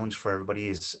big challenge for everybody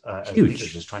as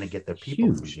leaders, is trying to get their people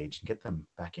engaged and get them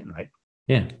back in, right?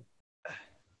 Yeah.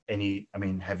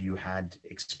 Have you had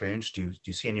experience? Do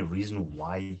you see any reason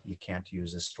why you can't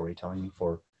use this storytelling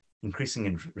for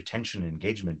increasing retention and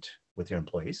engagement with your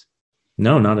employees?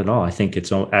 No, not at all. I think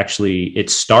it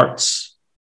starts,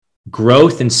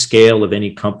 growth and scale of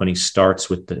any company starts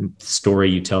with the story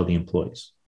you tell the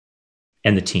employees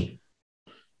and the team.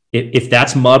 If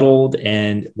that's muddled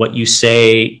and what you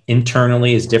say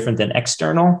internally is different than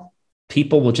external,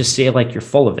 people will just say like you're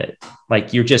full of it.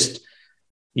 Like you're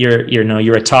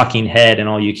a talking head and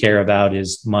all you care about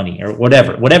is money or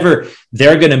whatever.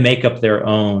 They're going to make up their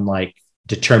own like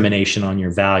determination on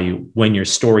your value when your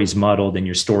story's muddled and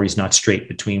your story's not straight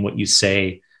between what you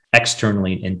say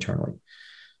externally and internally.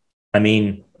 I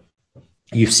mean,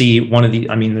 you see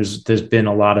there's been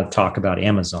a lot of talk about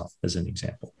Amazon as an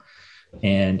example.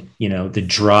 And, you know, the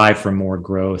drive for more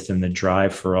growth and the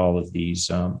drive for all of these,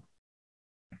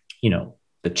 you know,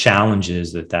 the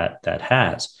challenges that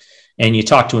has. And you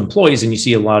talk to employees and you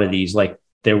see a lot of these, like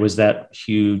there was that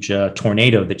huge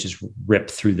tornado that just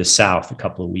ripped through the South a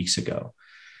couple of weeks ago.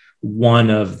 One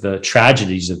of the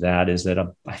tragedies of that is that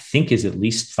I think is at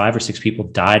least 5 or 6 people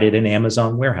died at an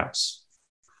Amazon warehouse,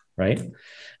 right?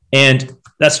 And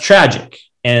that's tragic.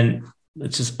 And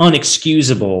it's just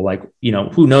unexcusable. Like, you know,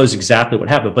 who knows exactly what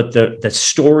happened, but the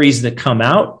stories that come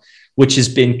out, which has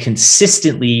been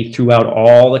consistently throughout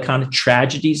all the kind of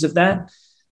tragedies of that,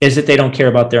 is that they don't care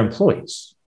about their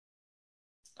employees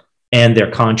and their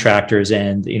contractors.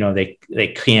 And, you know, they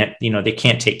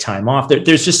can't take time off.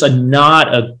 There's just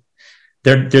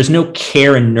there's no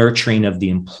care and nurturing of the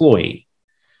employee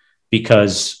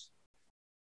because,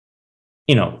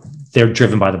 you know, they're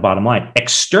driven by the bottom line.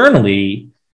 Externally,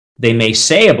 they may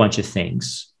say a bunch of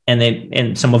things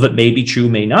and some of it may be true,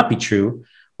 may not be true,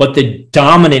 but the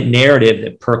dominant narrative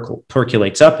that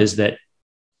percolates up is that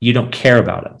you don't care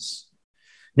about us.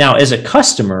 Now, as a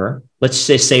customer, let's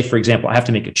say, for example, I have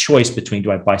to make a choice between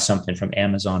do I buy something from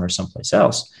Amazon or someplace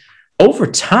else? Over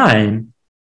time,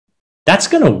 that's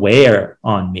going to wear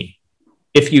on me.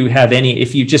 You're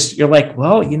like,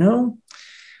 well, you know,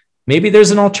 maybe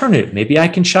there's an alternative. Maybe I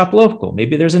can shop local.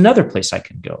 Maybe there's another place I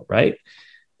can go, right?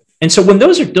 And so when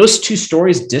those two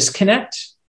stories disconnect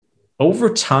over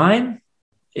time,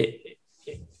 it's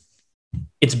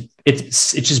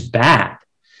just bad.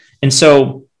 And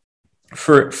so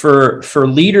for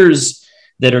leaders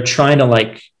that are trying to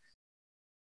like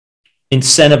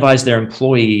incentivize their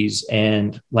employees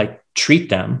and like treat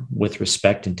them with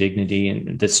respect and dignity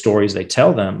and the stories they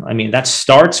tell them, I mean, that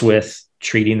starts with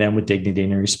treating them with dignity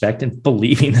and respect and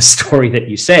believing the story that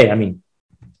you say. I mean,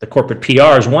 the corporate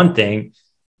PR is one thing,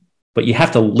 but you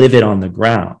have to live it on the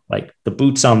ground. Like the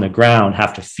boots on the ground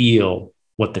have to feel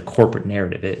what the corporate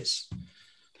narrative is.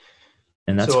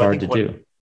 And that's hard to do.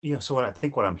 You know, so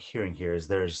what I'm hearing here is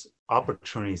there's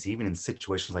opportunities even in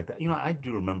situations like that. You know, I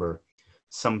do remember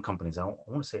some companies, I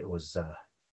want to say it was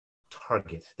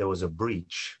Target, there was a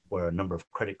breach where a number of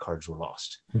credit cards were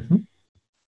lost. Mm-hmm.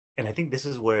 And I think this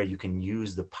is where you can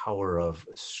use the power of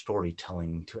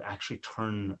storytelling to actually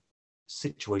turn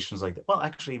situations like that. Well,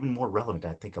 actually, even more relevant,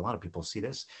 I think a lot of people see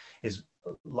this, is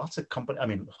lots of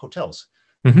hotels.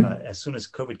 Mm-hmm. As soon as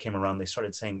COVID came around, they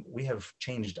started saying, we have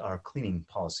changed our cleaning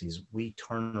policies. We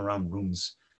turn around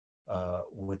rooms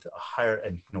with a higher,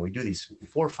 and you know, we do these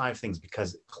 4 or 5 things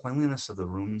because cleanliness of the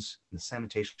rooms, the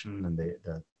sanitation and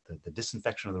the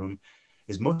disinfection of the room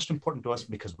is most important to us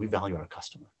because we value our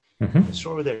customer. Mm-hmm. The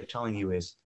story they're telling you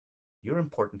is, you're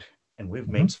important, And we've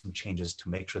made some changes to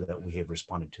make sure that we have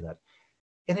responded to that.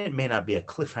 And it may not be a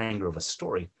cliffhanger of a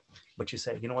story, but you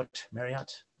say, you know what,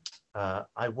 Marriott,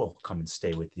 I will come and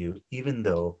stay with you, even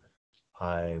though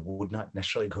I would not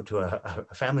necessarily go to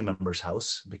a family member's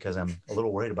house because I'm a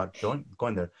little worried about going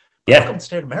there. But I'll come and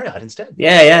stay at Marriott instead.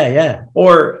 Yeah.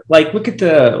 Or like, look at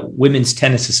the Women's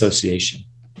Tennis Association.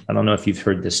 I don't know if you've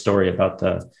heard this story about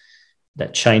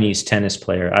that Chinese tennis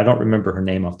player. I don't remember her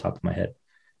name off the top of my head.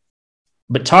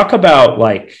 But talk about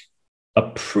like a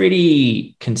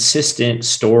pretty consistent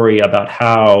story about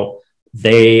how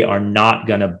they are not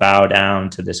going to bow down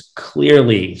to this.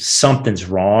 Clearly, something's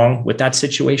wrong with that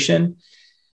situation.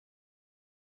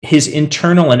 His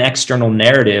internal and external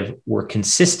narrative were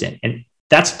consistent. And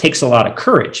that takes a lot of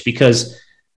courage because,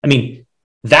 I mean,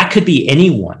 that could be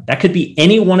anyone. That could be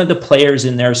any one of the players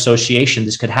in their association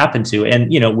this could happen to.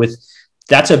 And, you know,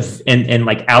 and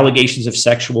like allegations of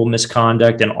sexual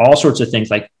misconduct and all sorts of things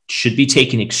like should be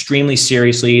taken extremely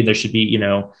seriously. There should be, you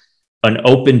know, an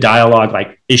open dialogue.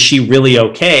 Like, is she really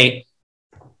okay?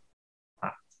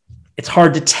 It's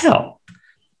hard to tell.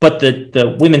 But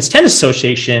the Women's Tennis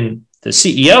Association, the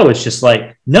CEO is just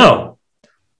like, no,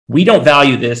 we don't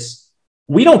value this.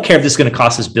 We don't care if this is going to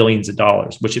cost us billions of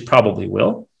dollars, which it probably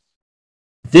will.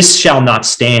 This shall not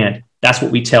stand. That's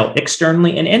what we tell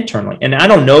externally and internally. And I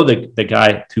don't know the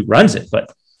guy who runs it,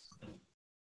 but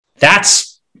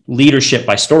that's leadership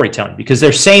by storytelling because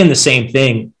they're saying the same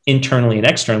thing internally and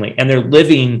externally, and they're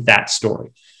living that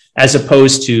story as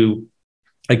opposed to,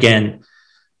 again,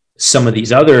 some of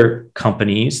these other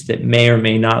companies that may or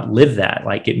may not live that.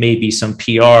 Like it may be some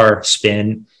PR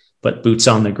spin, but boots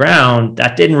on the ground,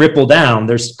 that didn't ripple down.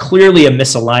 There's clearly a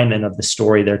misalignment of the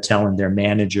story they're telling their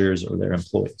managers or their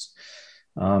employees.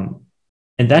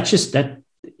 And that's just that,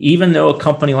 even though a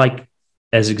company like,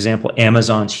 as example,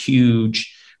 Amazon's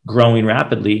huge, growing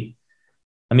rapidly.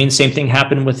 I mean, same thing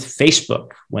happened with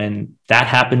Facebook when that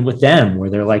happened with them, where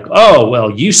they're like, oh,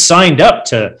 well, you signed up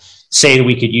to say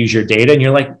we could use your data. And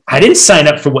you're like, I didn't sign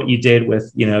up for what you did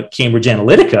with, you know, Cambridge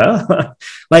Analytica.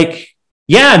 Like,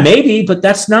 yeah, maybe, but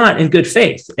that's not in good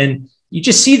faith. And you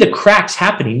just see the cracks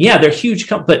happening. Yeah, they're huge,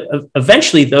 but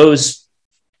eventually those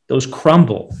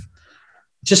crumble.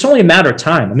 It's just only a matter of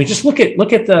time. I mean, just look at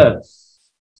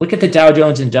the Dow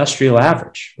Jones Industrial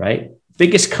Average, right?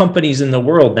 Biggest companies in the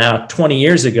world now 20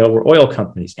 years ago were oil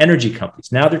companies, energy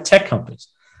companies. Now they're tech companies.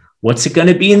 What's it going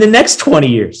to be in the next 20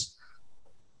 years?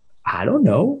 I don't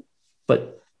know,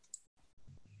 but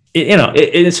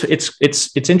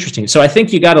it's interesting. So I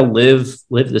think you got to live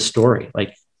the story.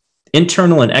 Like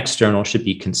internal and external should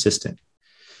be consistent,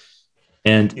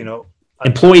 and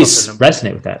employees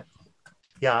resonate with that.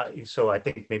 Yeah. So I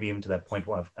think maybe even to that point,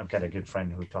 well, I've got a good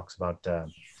friend who talks about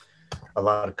a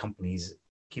lot of companies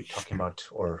keep talking about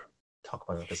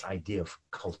this idea of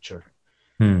culture.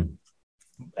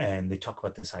 And they talk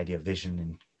about this idea of vision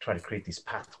and try to create these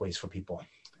pathways for people.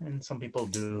 And some people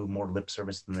do more lip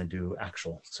service than they do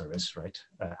actual service, right?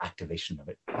 Activation of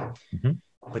it. Mm-hmm.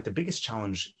 But the biggest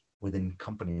challenge within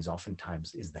companies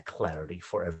oftentimes is the clarity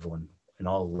for everyone in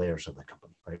all layers of the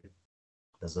company, right?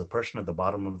 Does the person at the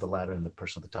bottom of the ladder and the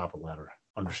person at the top of the ladder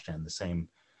understand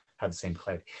have the same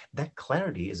clarity? That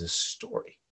clarity is a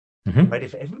story, mm-hmm. right?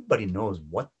 If everybody knows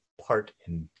what part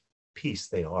and piece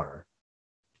they are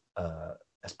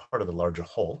as part of the larger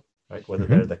whole, right? Whether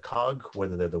mm-hmm. they're the cog,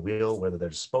 whether they're the wheel, whether they're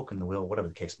the spoke in the wheel, whatever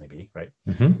the case may be, right?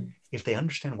 Mm-hmm. If they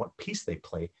understand what piece they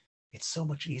play, it's so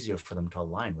much easier for them to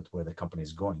align with where the company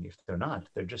is going. If they're not,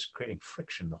 they're just creating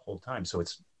friction the whole time. So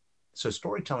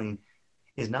storytelling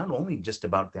is not only just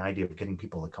about the idea of getting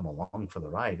people to come along for the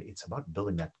ride. It's about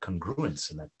building that congruence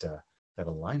and that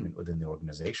alignment within the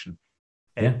organization.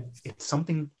 And it's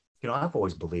something, I've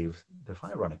always believed that if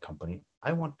I run a company,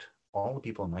 I want all the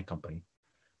people in my company,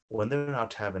 when they're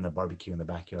out having a barbecue in the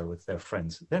backyard with their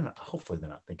friends, hopefully they're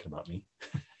not thinking about me,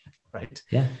 right?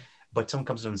 Yeah. But someone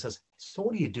comes to them and says, so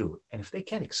what do you do? And if they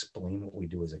can't explain what we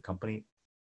do as a company,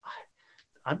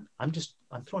 I'm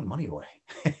throwing money away.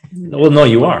 Well, no,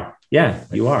 you are. Yeah,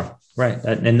 you are. Right.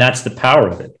 And that's the power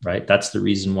of it, right? That's the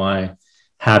reason why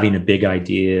having a big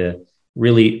idea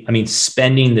really,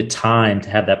 spending the time to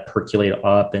have that percolate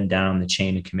up and down the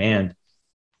chain of command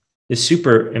is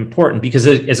super important, because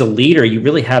as a leader, you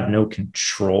really have no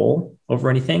control over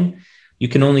anything. You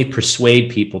can only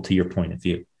persuade people to your point of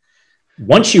view.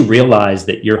 Once you realize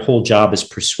that your whole job is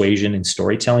persuasion and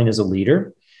storytelling as a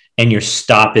leader, and you're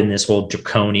stopping this whole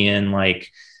draconian,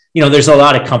 there's a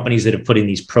lot of companies that have put in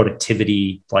these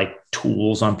productivity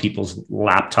tools on people's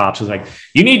laptops. It's like,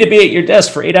 you need to be at your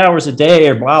desk for 8 hours a day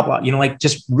or blah, blah,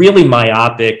 just really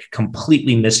myopic,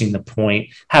 completely missing the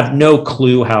point, have no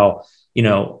clue how,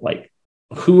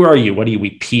 who are you? What are you?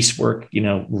 We piecework,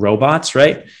 robots,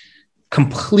 right?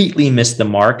 Completely miss the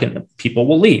mark, and people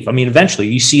will leave. I mean, eventually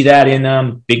you see that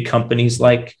in big companies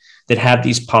like that have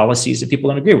these policies that people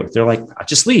don't agree with. They're like, I'll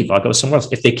just leave. I'll go somewhere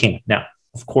else if they can. Now,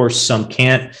 of course, some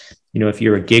can't. If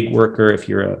you're a gig worker, if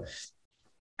you're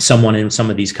someone in some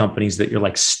of these companies that you're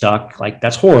like stuck, like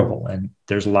that's horrible. And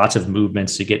there's lots of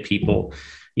movements to get people,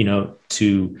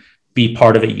 to be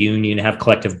part of a union, have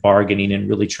collective bargaining, and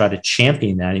really try to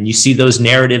champion that. And you see those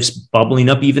narratives bubbling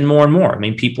up even more and more. I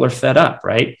mean, people are fed up,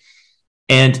 right?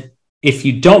 And if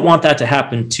you don't want that to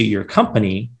happen to your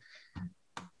company,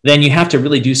 then you have to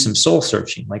really do some soul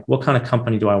searching. Like, what kind of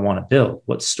company do I want to build?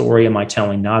 What story am I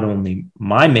telling not only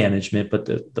my management, but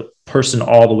the person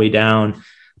all the way down,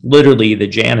 literally the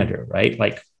janitor, right?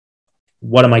 Like,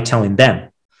 what am I telling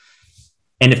them?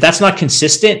 And if that's not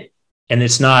consistent, and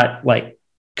it's not like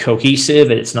cohesive,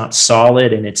 and it's not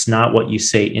solid, and it's not what you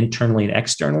say internally and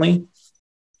externally,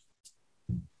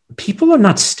 people are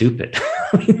not stupid.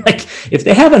 I mean, like, if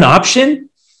they have an option,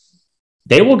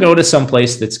 they will go to some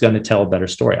place that's going to tell a better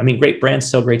story. I mean, great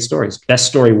brands tell great stories. Best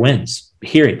story wins.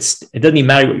 Here, it doesn't even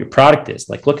matter what your product is.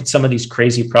 Like, look at some of these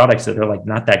crazy products that are like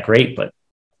not that great, but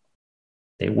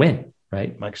they win,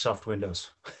 right? Microsoft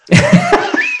Windows.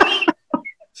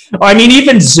 I mean,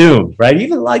 even Zoom, right?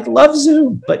 Even like love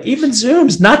Zoom, but even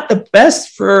Zoom's not the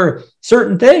best for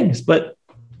certain things. But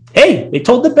hey, they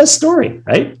told the best story,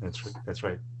 right? That's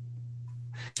right.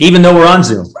 Even though we're on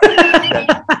Zoom.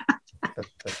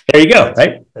 There you go,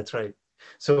 right? That's right.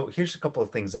 So here's a couple of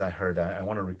things that I heard. I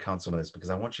want to recount some of this because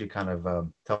I want you to kind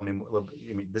of tell me a little bit.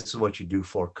 I mean, this is what you do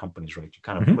for companies, right? You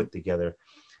kind of put together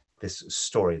this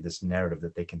story, this narrative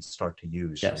that they can start to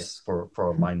use, yes, right, for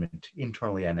alignment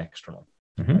internally and externally.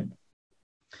 Right?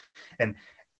 And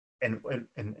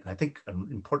I think an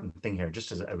important thing here,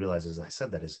 just as I realized as I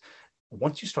said that, is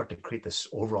once you start to create this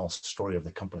overall story of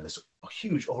the company, this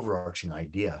huge overarching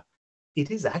idea,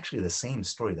 it is actually the same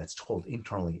story that's told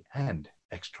internally and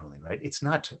externally, right? It's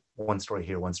not one story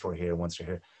here, one story here, one story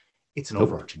here. It's an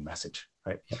overarching message,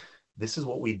 right? Yeah. This is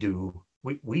what we do.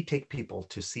 We take people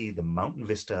to see the mountain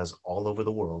vistas all over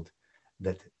the world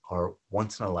that are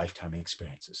once in a lifetime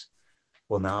experiences.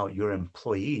 Well, now your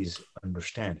employees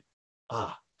understand,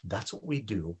 that's what we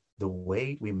do. The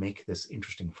way we make this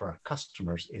interesting for our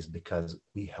customers is because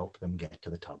we help them get to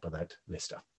the top of that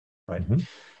vista, right?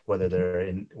 Whether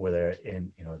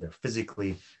they're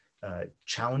physically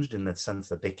challenged in the sense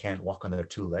that they can't walk on their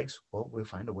two legs, well, we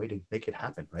find a way to make it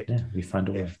happen, right? Yeah, we find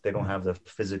a way. If they don't have the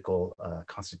physical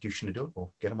constitution to do it,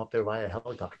 we'll get them up there via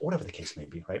helicopter, whatever the case may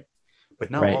be, right?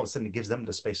 But now all of a sudden it gives them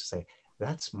the space to say,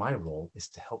 that's my role, is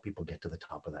to help people get to the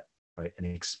top of that, right? And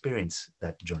experience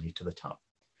that journey to the top.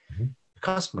 The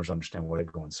customers understand where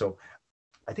they're going. So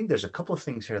I think there's a couple of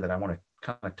things here that I want to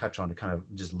kind of touch on to kind of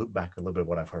just loop back a little bit of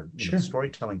what I've heard. Sure. The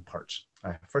storytelling parts.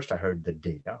 First, I heard the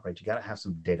data, right? You got to have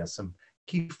some data, some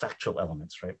key factual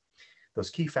elements, right? Those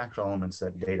key factual elements,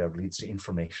 that data leads to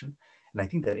information. And I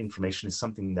think that information is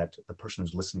something that the person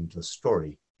who's listening to the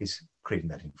story is creating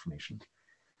that information.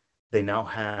 They now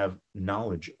have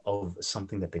knowledge of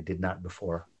something that they did not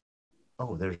before.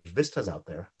 Oh, there's vistas out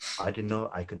there. I didn't know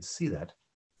I could see that.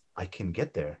 I can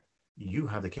get there. You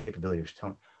have the capability of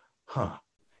telling,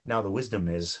 Now the wisdom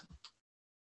is,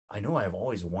 I know I've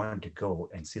always wanted to go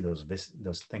and see those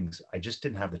things. I just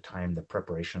didn't have the time, the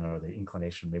preparation, or the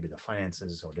inclination, maybe the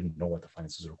finances, or didn't know what the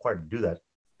finances are required to do that.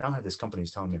 Now I have this company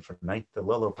is telling me for the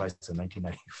low price of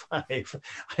 $19.95,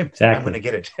 I'm going to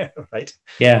get it, right?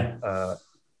 Yeah.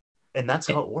 And that's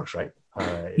how it works, right?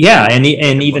 And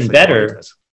even better.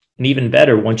 And even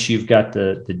better, once you've got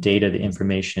the data, the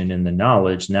information, and the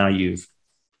knowledge, now you've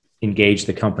engaged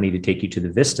the company to take you to the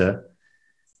Vista.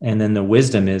 And then the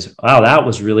wisdom is, wow, that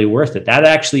was really worth it. That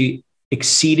actually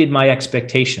exceeded my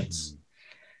expectations.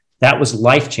 That was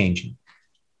life-changing.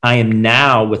 I am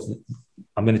now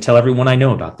I'm going to tell everyone I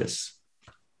know about this,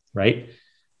 right?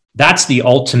 That's the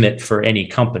ultimate for any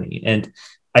company. And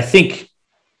I think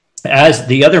as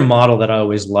the other model that I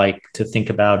always like to think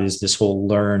about is this whole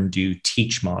learn, do,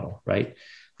 teach model, right?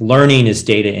 Learning is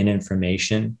data and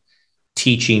information.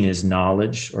 Teaching is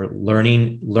knowledge, or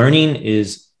learning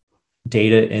is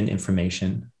data and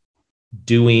information.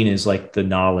 Doing is like the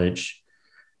knowledge.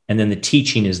 And then the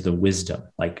teaching is the wisdom.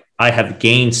 Like, I have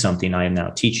gained something, I am now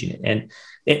teaching it.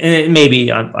 And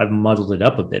maybe I've muddled it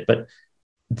up a bit, but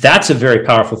that's a very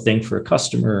powerful thing for a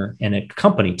customer and a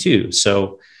company too.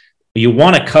 So you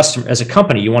want a customer, as a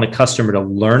company, you want a customer to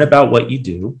learn about what you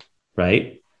do,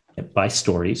 right? By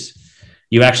stories.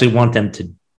 You actually want them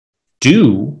to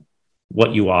do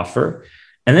what you offer.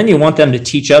 And then you want them to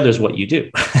teach others what you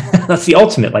do. That's the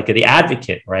ultimate, like the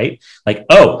advocate, right? Like,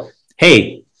 oh,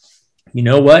 hey, you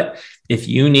know what? If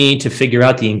you need to figure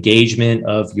out the engagement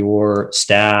of your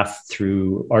staff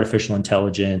through artificial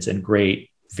intelligence and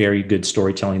great, very good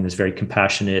storytelling that's very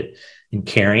compassionate and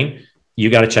caring,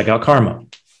 you got to check out Karma.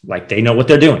 Like, they know what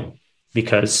they're doing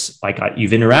because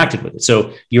you've interacted with it.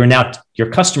 So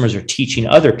your customers are teaching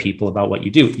other people about what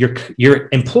you do. Your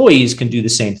employees can do the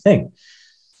same thing.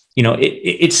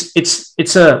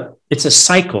 It's a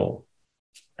cycle,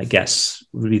 I guess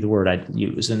would be the word I'd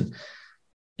use. And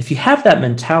if you have that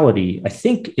mentality, I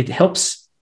think it helps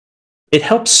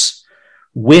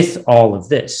with all of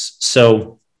this.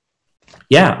 So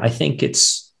yeah, I think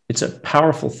it's a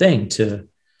powerful thing to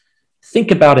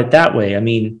think about it that way. I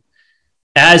mean,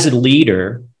 as a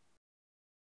leader,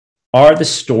 are the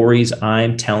stories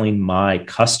I'm telling my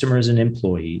customers and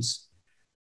employees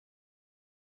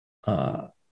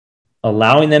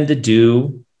allowing them to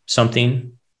do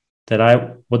something that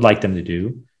I would like them to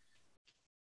do,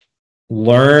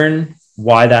 learn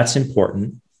why that's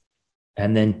important,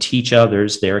 and then teach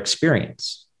others their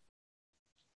experience?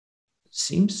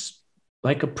 Seems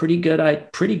like a pretty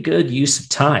good use of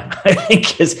time, I think,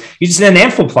 because you just then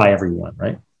amplify everyone,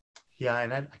 right? Yeah,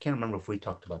 and I can't remember if we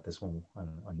talked about this one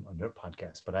on your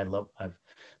podcast, but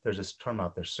there's this term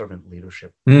out there, servant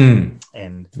leadership,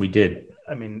 and we did.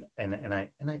 I mean, and I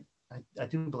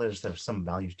do believe there's some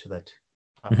value to that.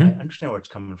 I understand where it's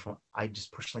coming from. I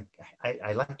just personally,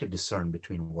 I like to discern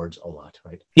between words a lot,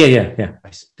 right? Yeah.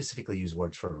 I specifically use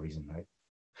words for a reason, right?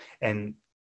 And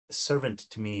servant,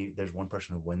 to me, there's one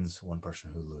person who wins, one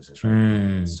person who loses,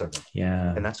 right? Servant.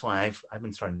 Yeah. And that's why I've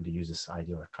been starting to use this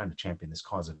idea, or trying to champion this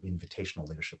cause of invitational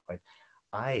leadership, right?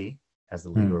 I, as the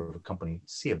leader of a company,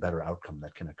 see a better outcome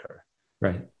that can occur.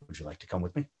 Right. Would you like to come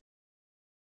with me?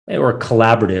 Or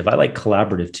collaborative. I like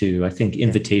collaborative too. I think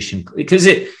invitation, because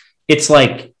it's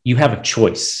like you have a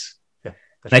choice. Yeah.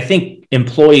 And I think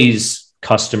employees,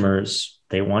 customers,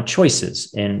 they want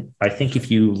choices. And I think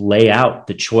if you lay out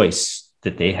the choice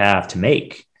that they have to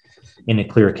make in a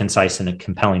clear, concise, and a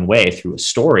compelling way through a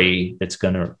story that's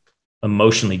going to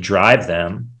emotionally drive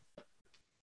them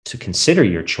to consider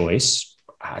your choice,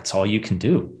 that's all you can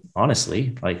do,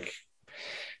 honestly. Like,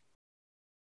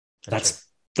 that's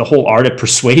the whole art of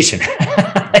persuasion.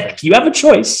 Like, you have a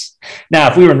choice. Now,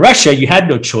 if we were in Russia, you had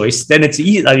no choice, then it's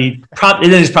easy. I mean,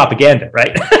 then it's propaganda,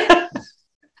 right?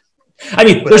 I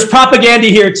mean, there's propaganda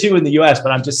here too in the US,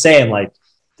 but I'm just saying, like,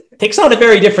 it takes on a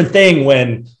very different thing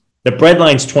when the bread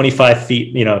line's 25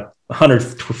 feet, 100,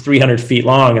 300 feet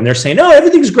long, and they're saying, "Oh,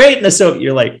 everything's great in the Soviet."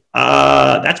 You're like,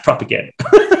 that's propaganda.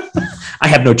 I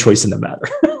have no choice in the matter.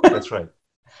 That's right.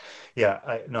 Yeah,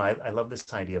 I love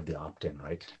this idea of the opt-in,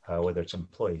 right? Whether it's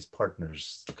employees,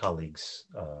 partners, colleagues,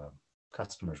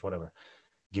 customers, whatever,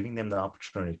 giving them the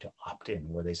opportunity to opt in,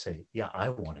 where they say, "Yeah, I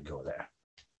want to go there,"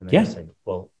 and then they say,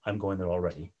 "Well, I'm going there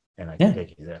already, and I can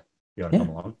take you there. You want to come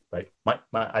along, right?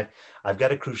 I've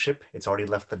got a cruise ship. It's already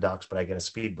left the docks, but I got a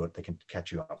speedboat that can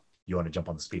catch you up. You want to jump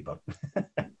on the speedboat?"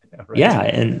 Right? Yeah,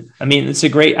 and I mean, it's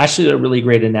a really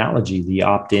great analogy. The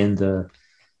opt-in,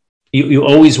 you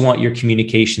always want your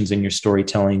communications and your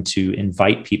storytelling to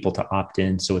invite people to opt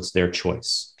in, so it's their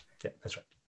choice. Yeah, that's right.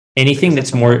 Anything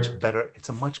that's more better, it's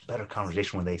a much better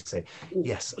conversation when they say,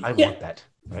 "Yes, I want that."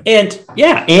 Right? And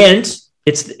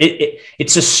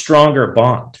it's a stronger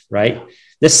bond, right?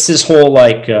 This is whole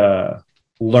like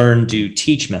learn, do,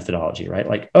 teach methodology, right?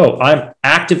 Like, oh, I'm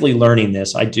actively learning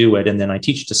this, I do it, and then I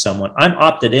teach it to someone. I'm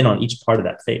opted in on each part of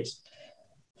that phase.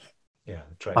 Yeah,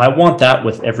 that's right. I want that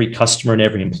with every customer and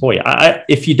every employee.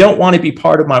 If you don't want to be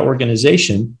part of my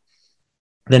organization,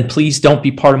 then please don't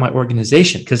be part of my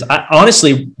organization, because I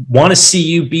honestly want to see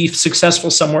you be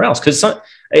successful somewhere else.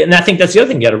 And I think that's the other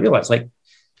thing you got to realize, like,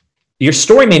 your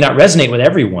story may not resonate with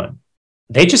everyone.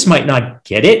 They just might not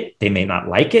get it. They may not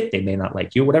like it. They may not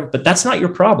like you, whatever, but that's not your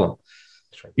problem.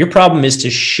 Right. Your problem is to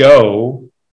show,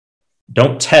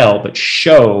 don't tell, but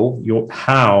show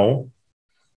how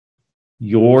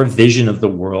your vision of the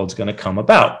world is going to come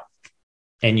about.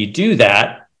 And you do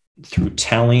that through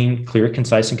telling clear,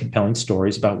 concise, and compelling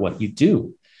stories about what you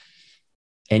do.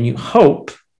 And you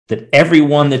hope that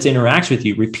everyone that interacts with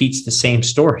you repeats the same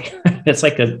story. It's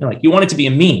like you want it to be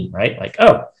a meme, right? Like,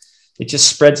 oh, it just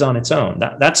spreads on its own.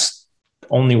 That's the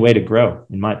only way to grow,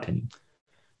 in my opinion.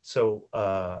 So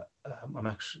I'm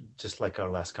actually, just like our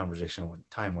last conversation, when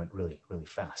time went really, really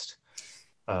fast.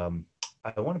 I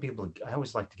want to be able to, I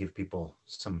always like to give people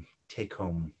some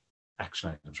take-home action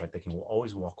items, right? They can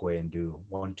always walk away and do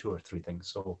 1, 2, or 3 things.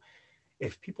 So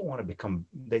if people want to become,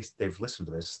 they've listened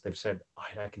to this, they've said,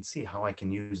 I can see how I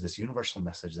can use this universal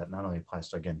message that not only applies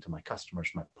to, again, to my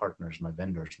customers, my partners, my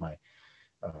vendors, my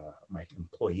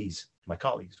employees, my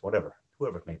colleagues, whatever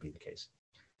whoever it may be the case.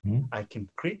 Mhm. I can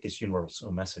create this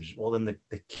universal message. Well, then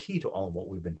the key to all of what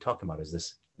we've been talking about is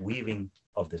this weaving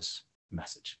of this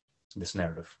message, this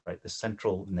narrative, right? The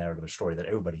central narrative story that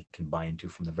everybody can buy into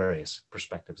from the various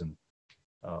perspectives and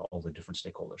all the different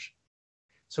stakeholders.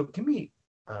 So give me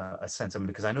a sense of it,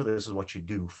 because I know this is what you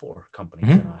do for companies,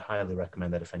 and I highly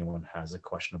recommend that if anyone has a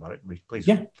question about it, please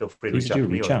feel free to reach out to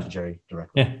me or to Jarie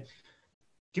directly. Yeah.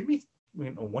 Give me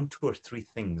 1, 2, or 3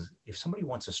 things if somebody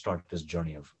wants to start this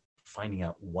journey of finding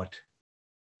out what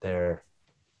their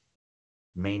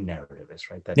main narrative is,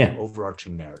 right? That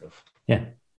overarching narrative. Yeah.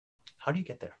 How do you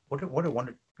get there? What are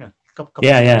one? Couple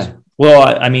yeah.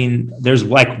 Well, I mean, there's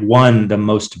like the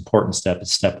most important step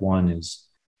is step 1 is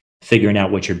figuring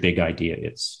out what your big idea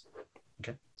is.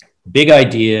 Okay. Big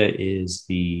idea is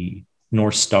the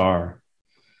North Star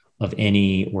of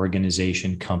any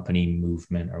organization, company,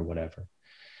 movement, or whatever.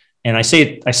 And I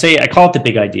call it the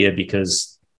big idea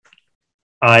because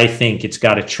I think it's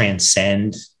got to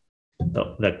transcend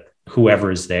the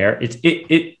whoever is there.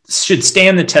 It should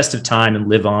stand the test of time and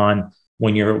live on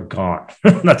when you're gone.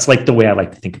 That's like the way I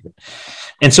like to think of it.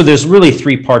 And so there's really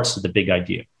 3 parts to the big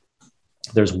idea.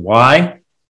 There's why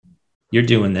you're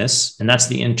doing this, and that's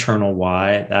the internal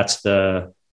why. That's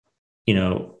the,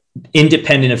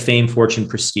 independent of fame, fortune,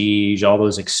 prestige, all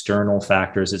those external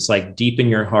factors. It's like deep in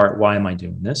your heart, why am I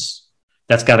doing this?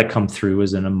 That's got to come through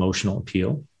as an emotional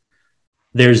appeal.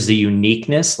 There's the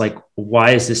uniqueness, like,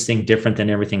 why is this thing different than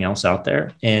everything else out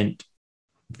there? And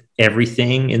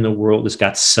everything in the world has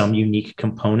got some unique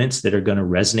components that are going to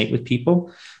resonate with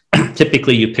people.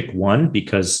 Typically, you pick one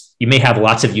because you may have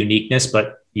lots of uniqueness,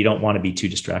 but you don't want to be too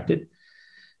distracted.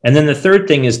 And then the third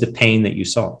thing is the pain that you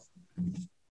solve.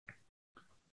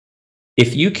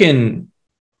 If you can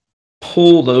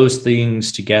pull those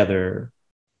things together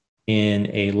in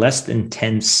a less than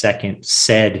 10-second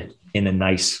said in a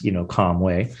nice, calm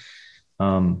way,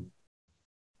 then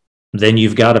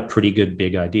you've got a pretty good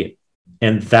big idea.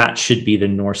 And that should be the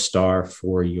North Star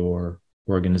for your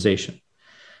organization.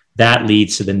 That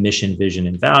leads to the mission, vision,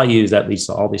 and values. That leads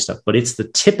to all these stuff. But it's the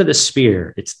tip of the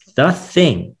spear. It's the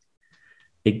thing.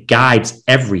 It guides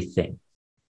everything.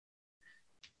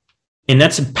 And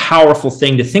that's a powerful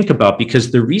thing to think about,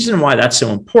 because the reason why that's so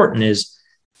important is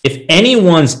if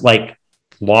anyone's like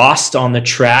lost on the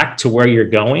track to where you're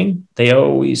going, they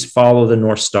always follow the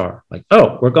North Star. Like,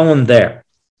 oh, we're going there.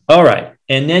 All right.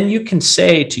 And then you can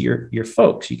say to your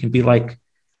folks, you can be like,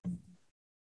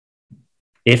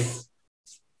 if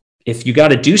you got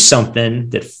to do something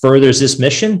that furthers this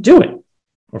mission, do it.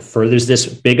 Or furthers this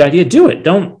big idea, do it.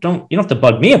 You don't have to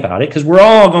bug me about it, because we're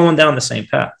all going down the same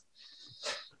path.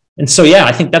 And so,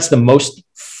 I think that's the most,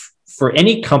 for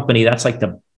any company, that's like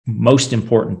the most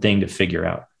important thing to figure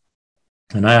out.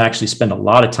 And I actually spend a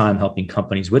lot of time helping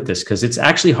companies with this, because it's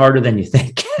actually harder than you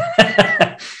think.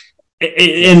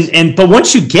 But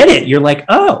once you get it, you're like,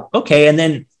 oh, okay. And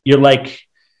then you're like,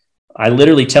 I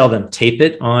literally tell them,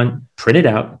 print it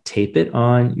out, tape it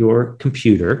on your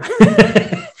computer.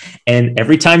 And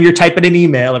every time you're typing an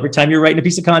email, every time you're writing a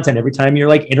piece of content, every time you're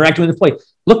like interacting with an employee,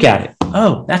 look at it.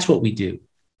 Oh, that's what we do.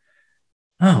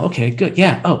 Oh, okay, good.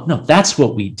 Yeah. Oh, no, that's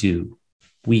what we do.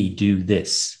 We do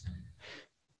this.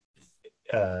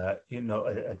 I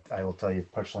will tell you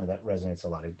personally, that resonates a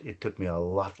lot. It took me a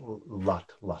lot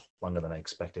longer than I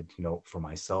expected, for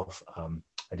myself.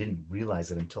 I didn't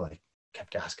realize it until I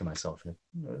kept asking myself.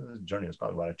 The journey was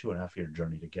probably about a 2.5 year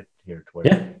journey to get here to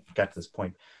where I got to this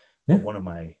point. Yeah. One of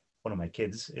my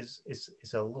kids is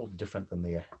a little different than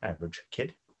the average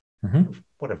kid, for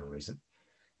whatever reason.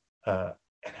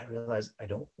 And I realized I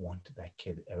don't want that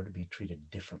kid ever to be treated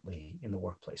differently in the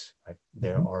workplace. Right?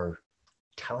 There are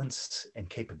talents and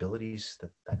capabilities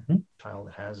that child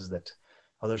has that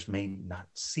others may not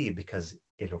see, because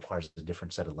it requires a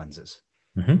different set of lenses.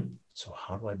 So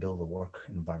how do I build a work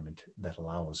environment that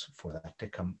allows for that to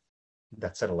come,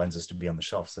 that set of lenses to be on the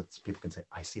shelf, so that people can say,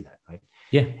 I see that, right?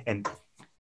 Yeah. And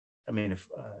I mean,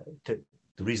 the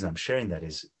reason I'm sharing that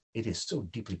is it is so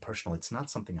deeply personal. It's not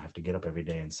something I have to get up every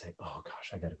day and say, oh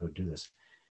gosh, I got to go do this.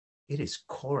 It is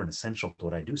core and essential to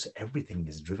what I do. So everything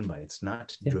is driven by it. It's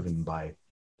not driven by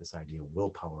this idea of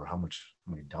willpower, how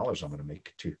many dollars I'm going to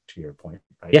make, to your point,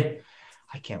 right? Yeah.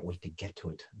 I can't wait to get to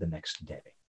it the next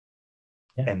day.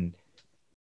 Yeah. And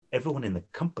everyone in the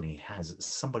company has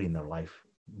somebody in their life,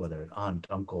 whether an aunt,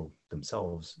 uncle,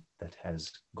 themselves, that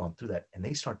has gone through that, and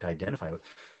they start to identify it.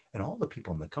 And all the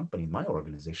people in the company, in my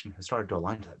organization, have started to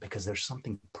align to that, because there's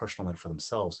something personal in it for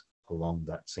themselves along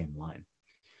that same line.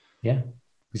 Yeah,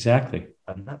 exactly.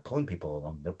 I'm not pulling people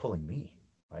along, they're pulling me.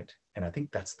 right? And I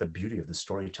think that's the beauty of the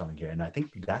storytelling here. And I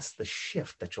think that's the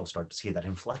shift that you'll start to see. That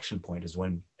inflection point is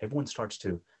when everyone starts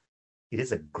to, it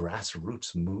is a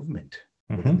grassroots movement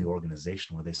within the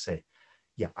organization where they say,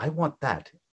 yeah, I want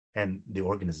that. And the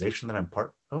organization that I'm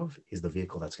part of is the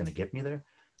vehicle that's going to get me there.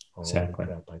 Oh, Exactly.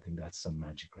 crap. I think that's some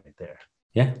magic right there.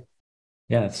 Yeah.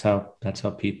 Yeah. That's how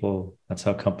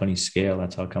companies scale.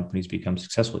 That's how companies become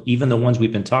successful. Even the ones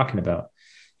we've been talking about,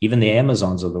 even the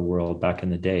Amazons of the world back in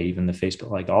the day, even the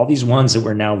Facebook, like all these ones that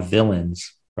were now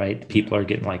villains, right? People are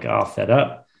getting like, oh, fed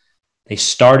up. They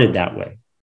started that way.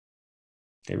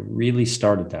 They really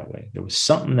started that way. There was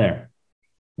something there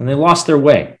and they lost their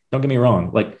way. Don't get me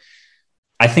wrong. Like,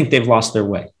 I think they've lost their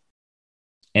way,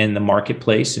 and the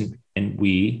marketplace and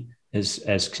we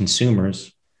as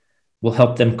consumers will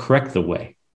help them correct the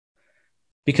way.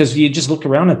 Because you just look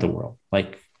around at the world,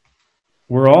 like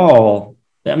we're all,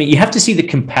 I mean, you have to see the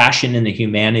compassion and the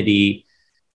humanity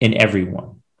in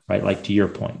everyone, right? Like to your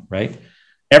point, right?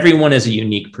 Everyone has a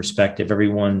unique perspective.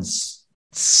 Everyone's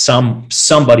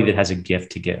somebody that has a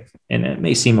gift to give. And it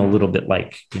may seem a little bit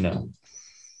like,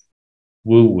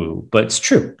 woo-woo, but it's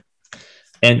true.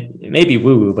 And it may be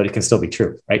woo-woo, but it can still be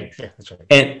true, right? Yeah, that's right.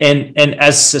 And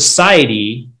as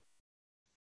society,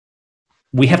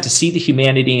 we have to see the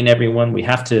humanity in everyone. We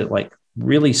have to like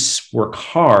really work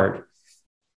hard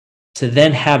to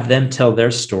then have them tell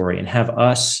their story and have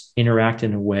us interact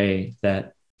in a way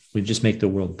that we just make the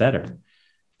world better.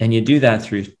 And you do that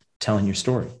through telling your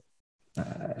story.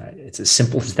 It's as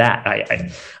simple as that.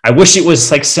 I wish it was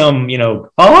like some,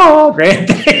 grand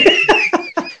thing.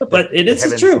 But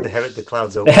it's true. The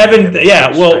clouds open.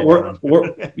 Well,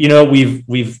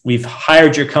 we've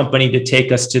hired your company to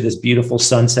take us to this beautiful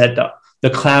sunset. The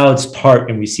clouds part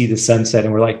and we see the sunset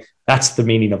and we're like, that's the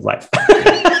meaning of life.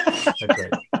 That's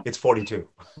right. It's 42.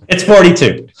 It's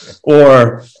 42.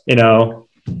 Or,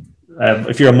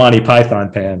 if you're a Monty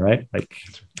Python fan, right? Like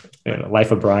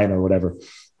Life of Brian or whatever.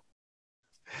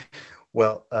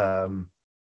 Well,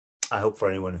 I hope for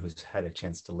anyone who's had a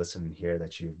chance to listen and hear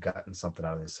that you've gotten something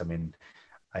out of this. I mean,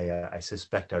 I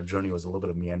suspect our journey was a little bit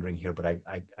of meandering here, but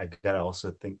I gotta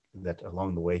also think that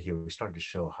along the way here, we started to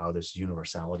show how this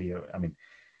universality, I mean,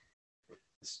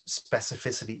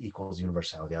 specificity equals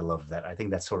universality. I love that. I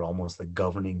think that's sort of almost the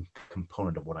governing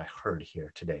component of what I heard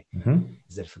here today,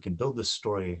 is that if we can build this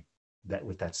story that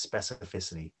with that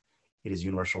specificity, it is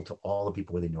universal to all the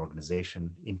people within the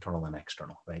organization, internal and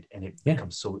external, right? And it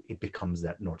becomes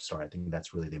that North Star. I think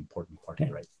that's really the important part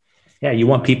here, right? Yeah, you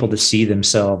want people to see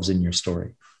themselves in your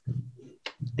story.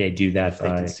 They do that. If they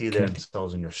can see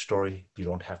themselves in your story, you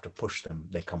don't have to push them.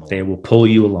 They come along. They will pull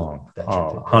you along.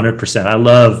 100%.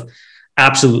 I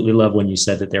absolutely love when you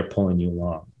said that they're pulling you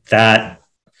along. That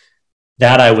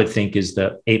I would think is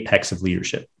the apex of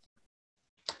leadership.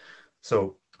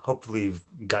 So hopefully you've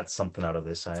got something out of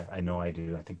this. I know I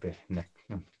do. I think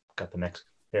got the next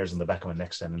hairs in the back of my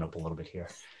neck standing up a little bit here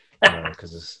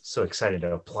because it's so excited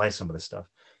to apply some of this stuff.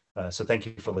 So thank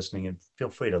you for listening, and feel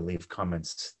free to leave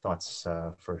comments, thoughts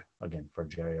for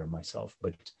Jarie or myself.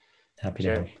 But happy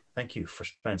Jarie, to. Thank you for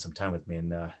spending some time with me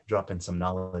and dropping some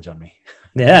knowledge on me.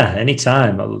 Yeah,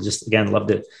 anytime. I'll just love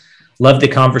the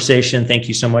conversation. Thank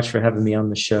you so much for having me on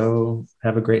the show.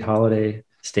 Have a great holiday.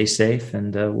 Stay safe,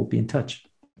 and we'll be in touch.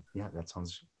 Yeah, that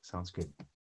sounds good.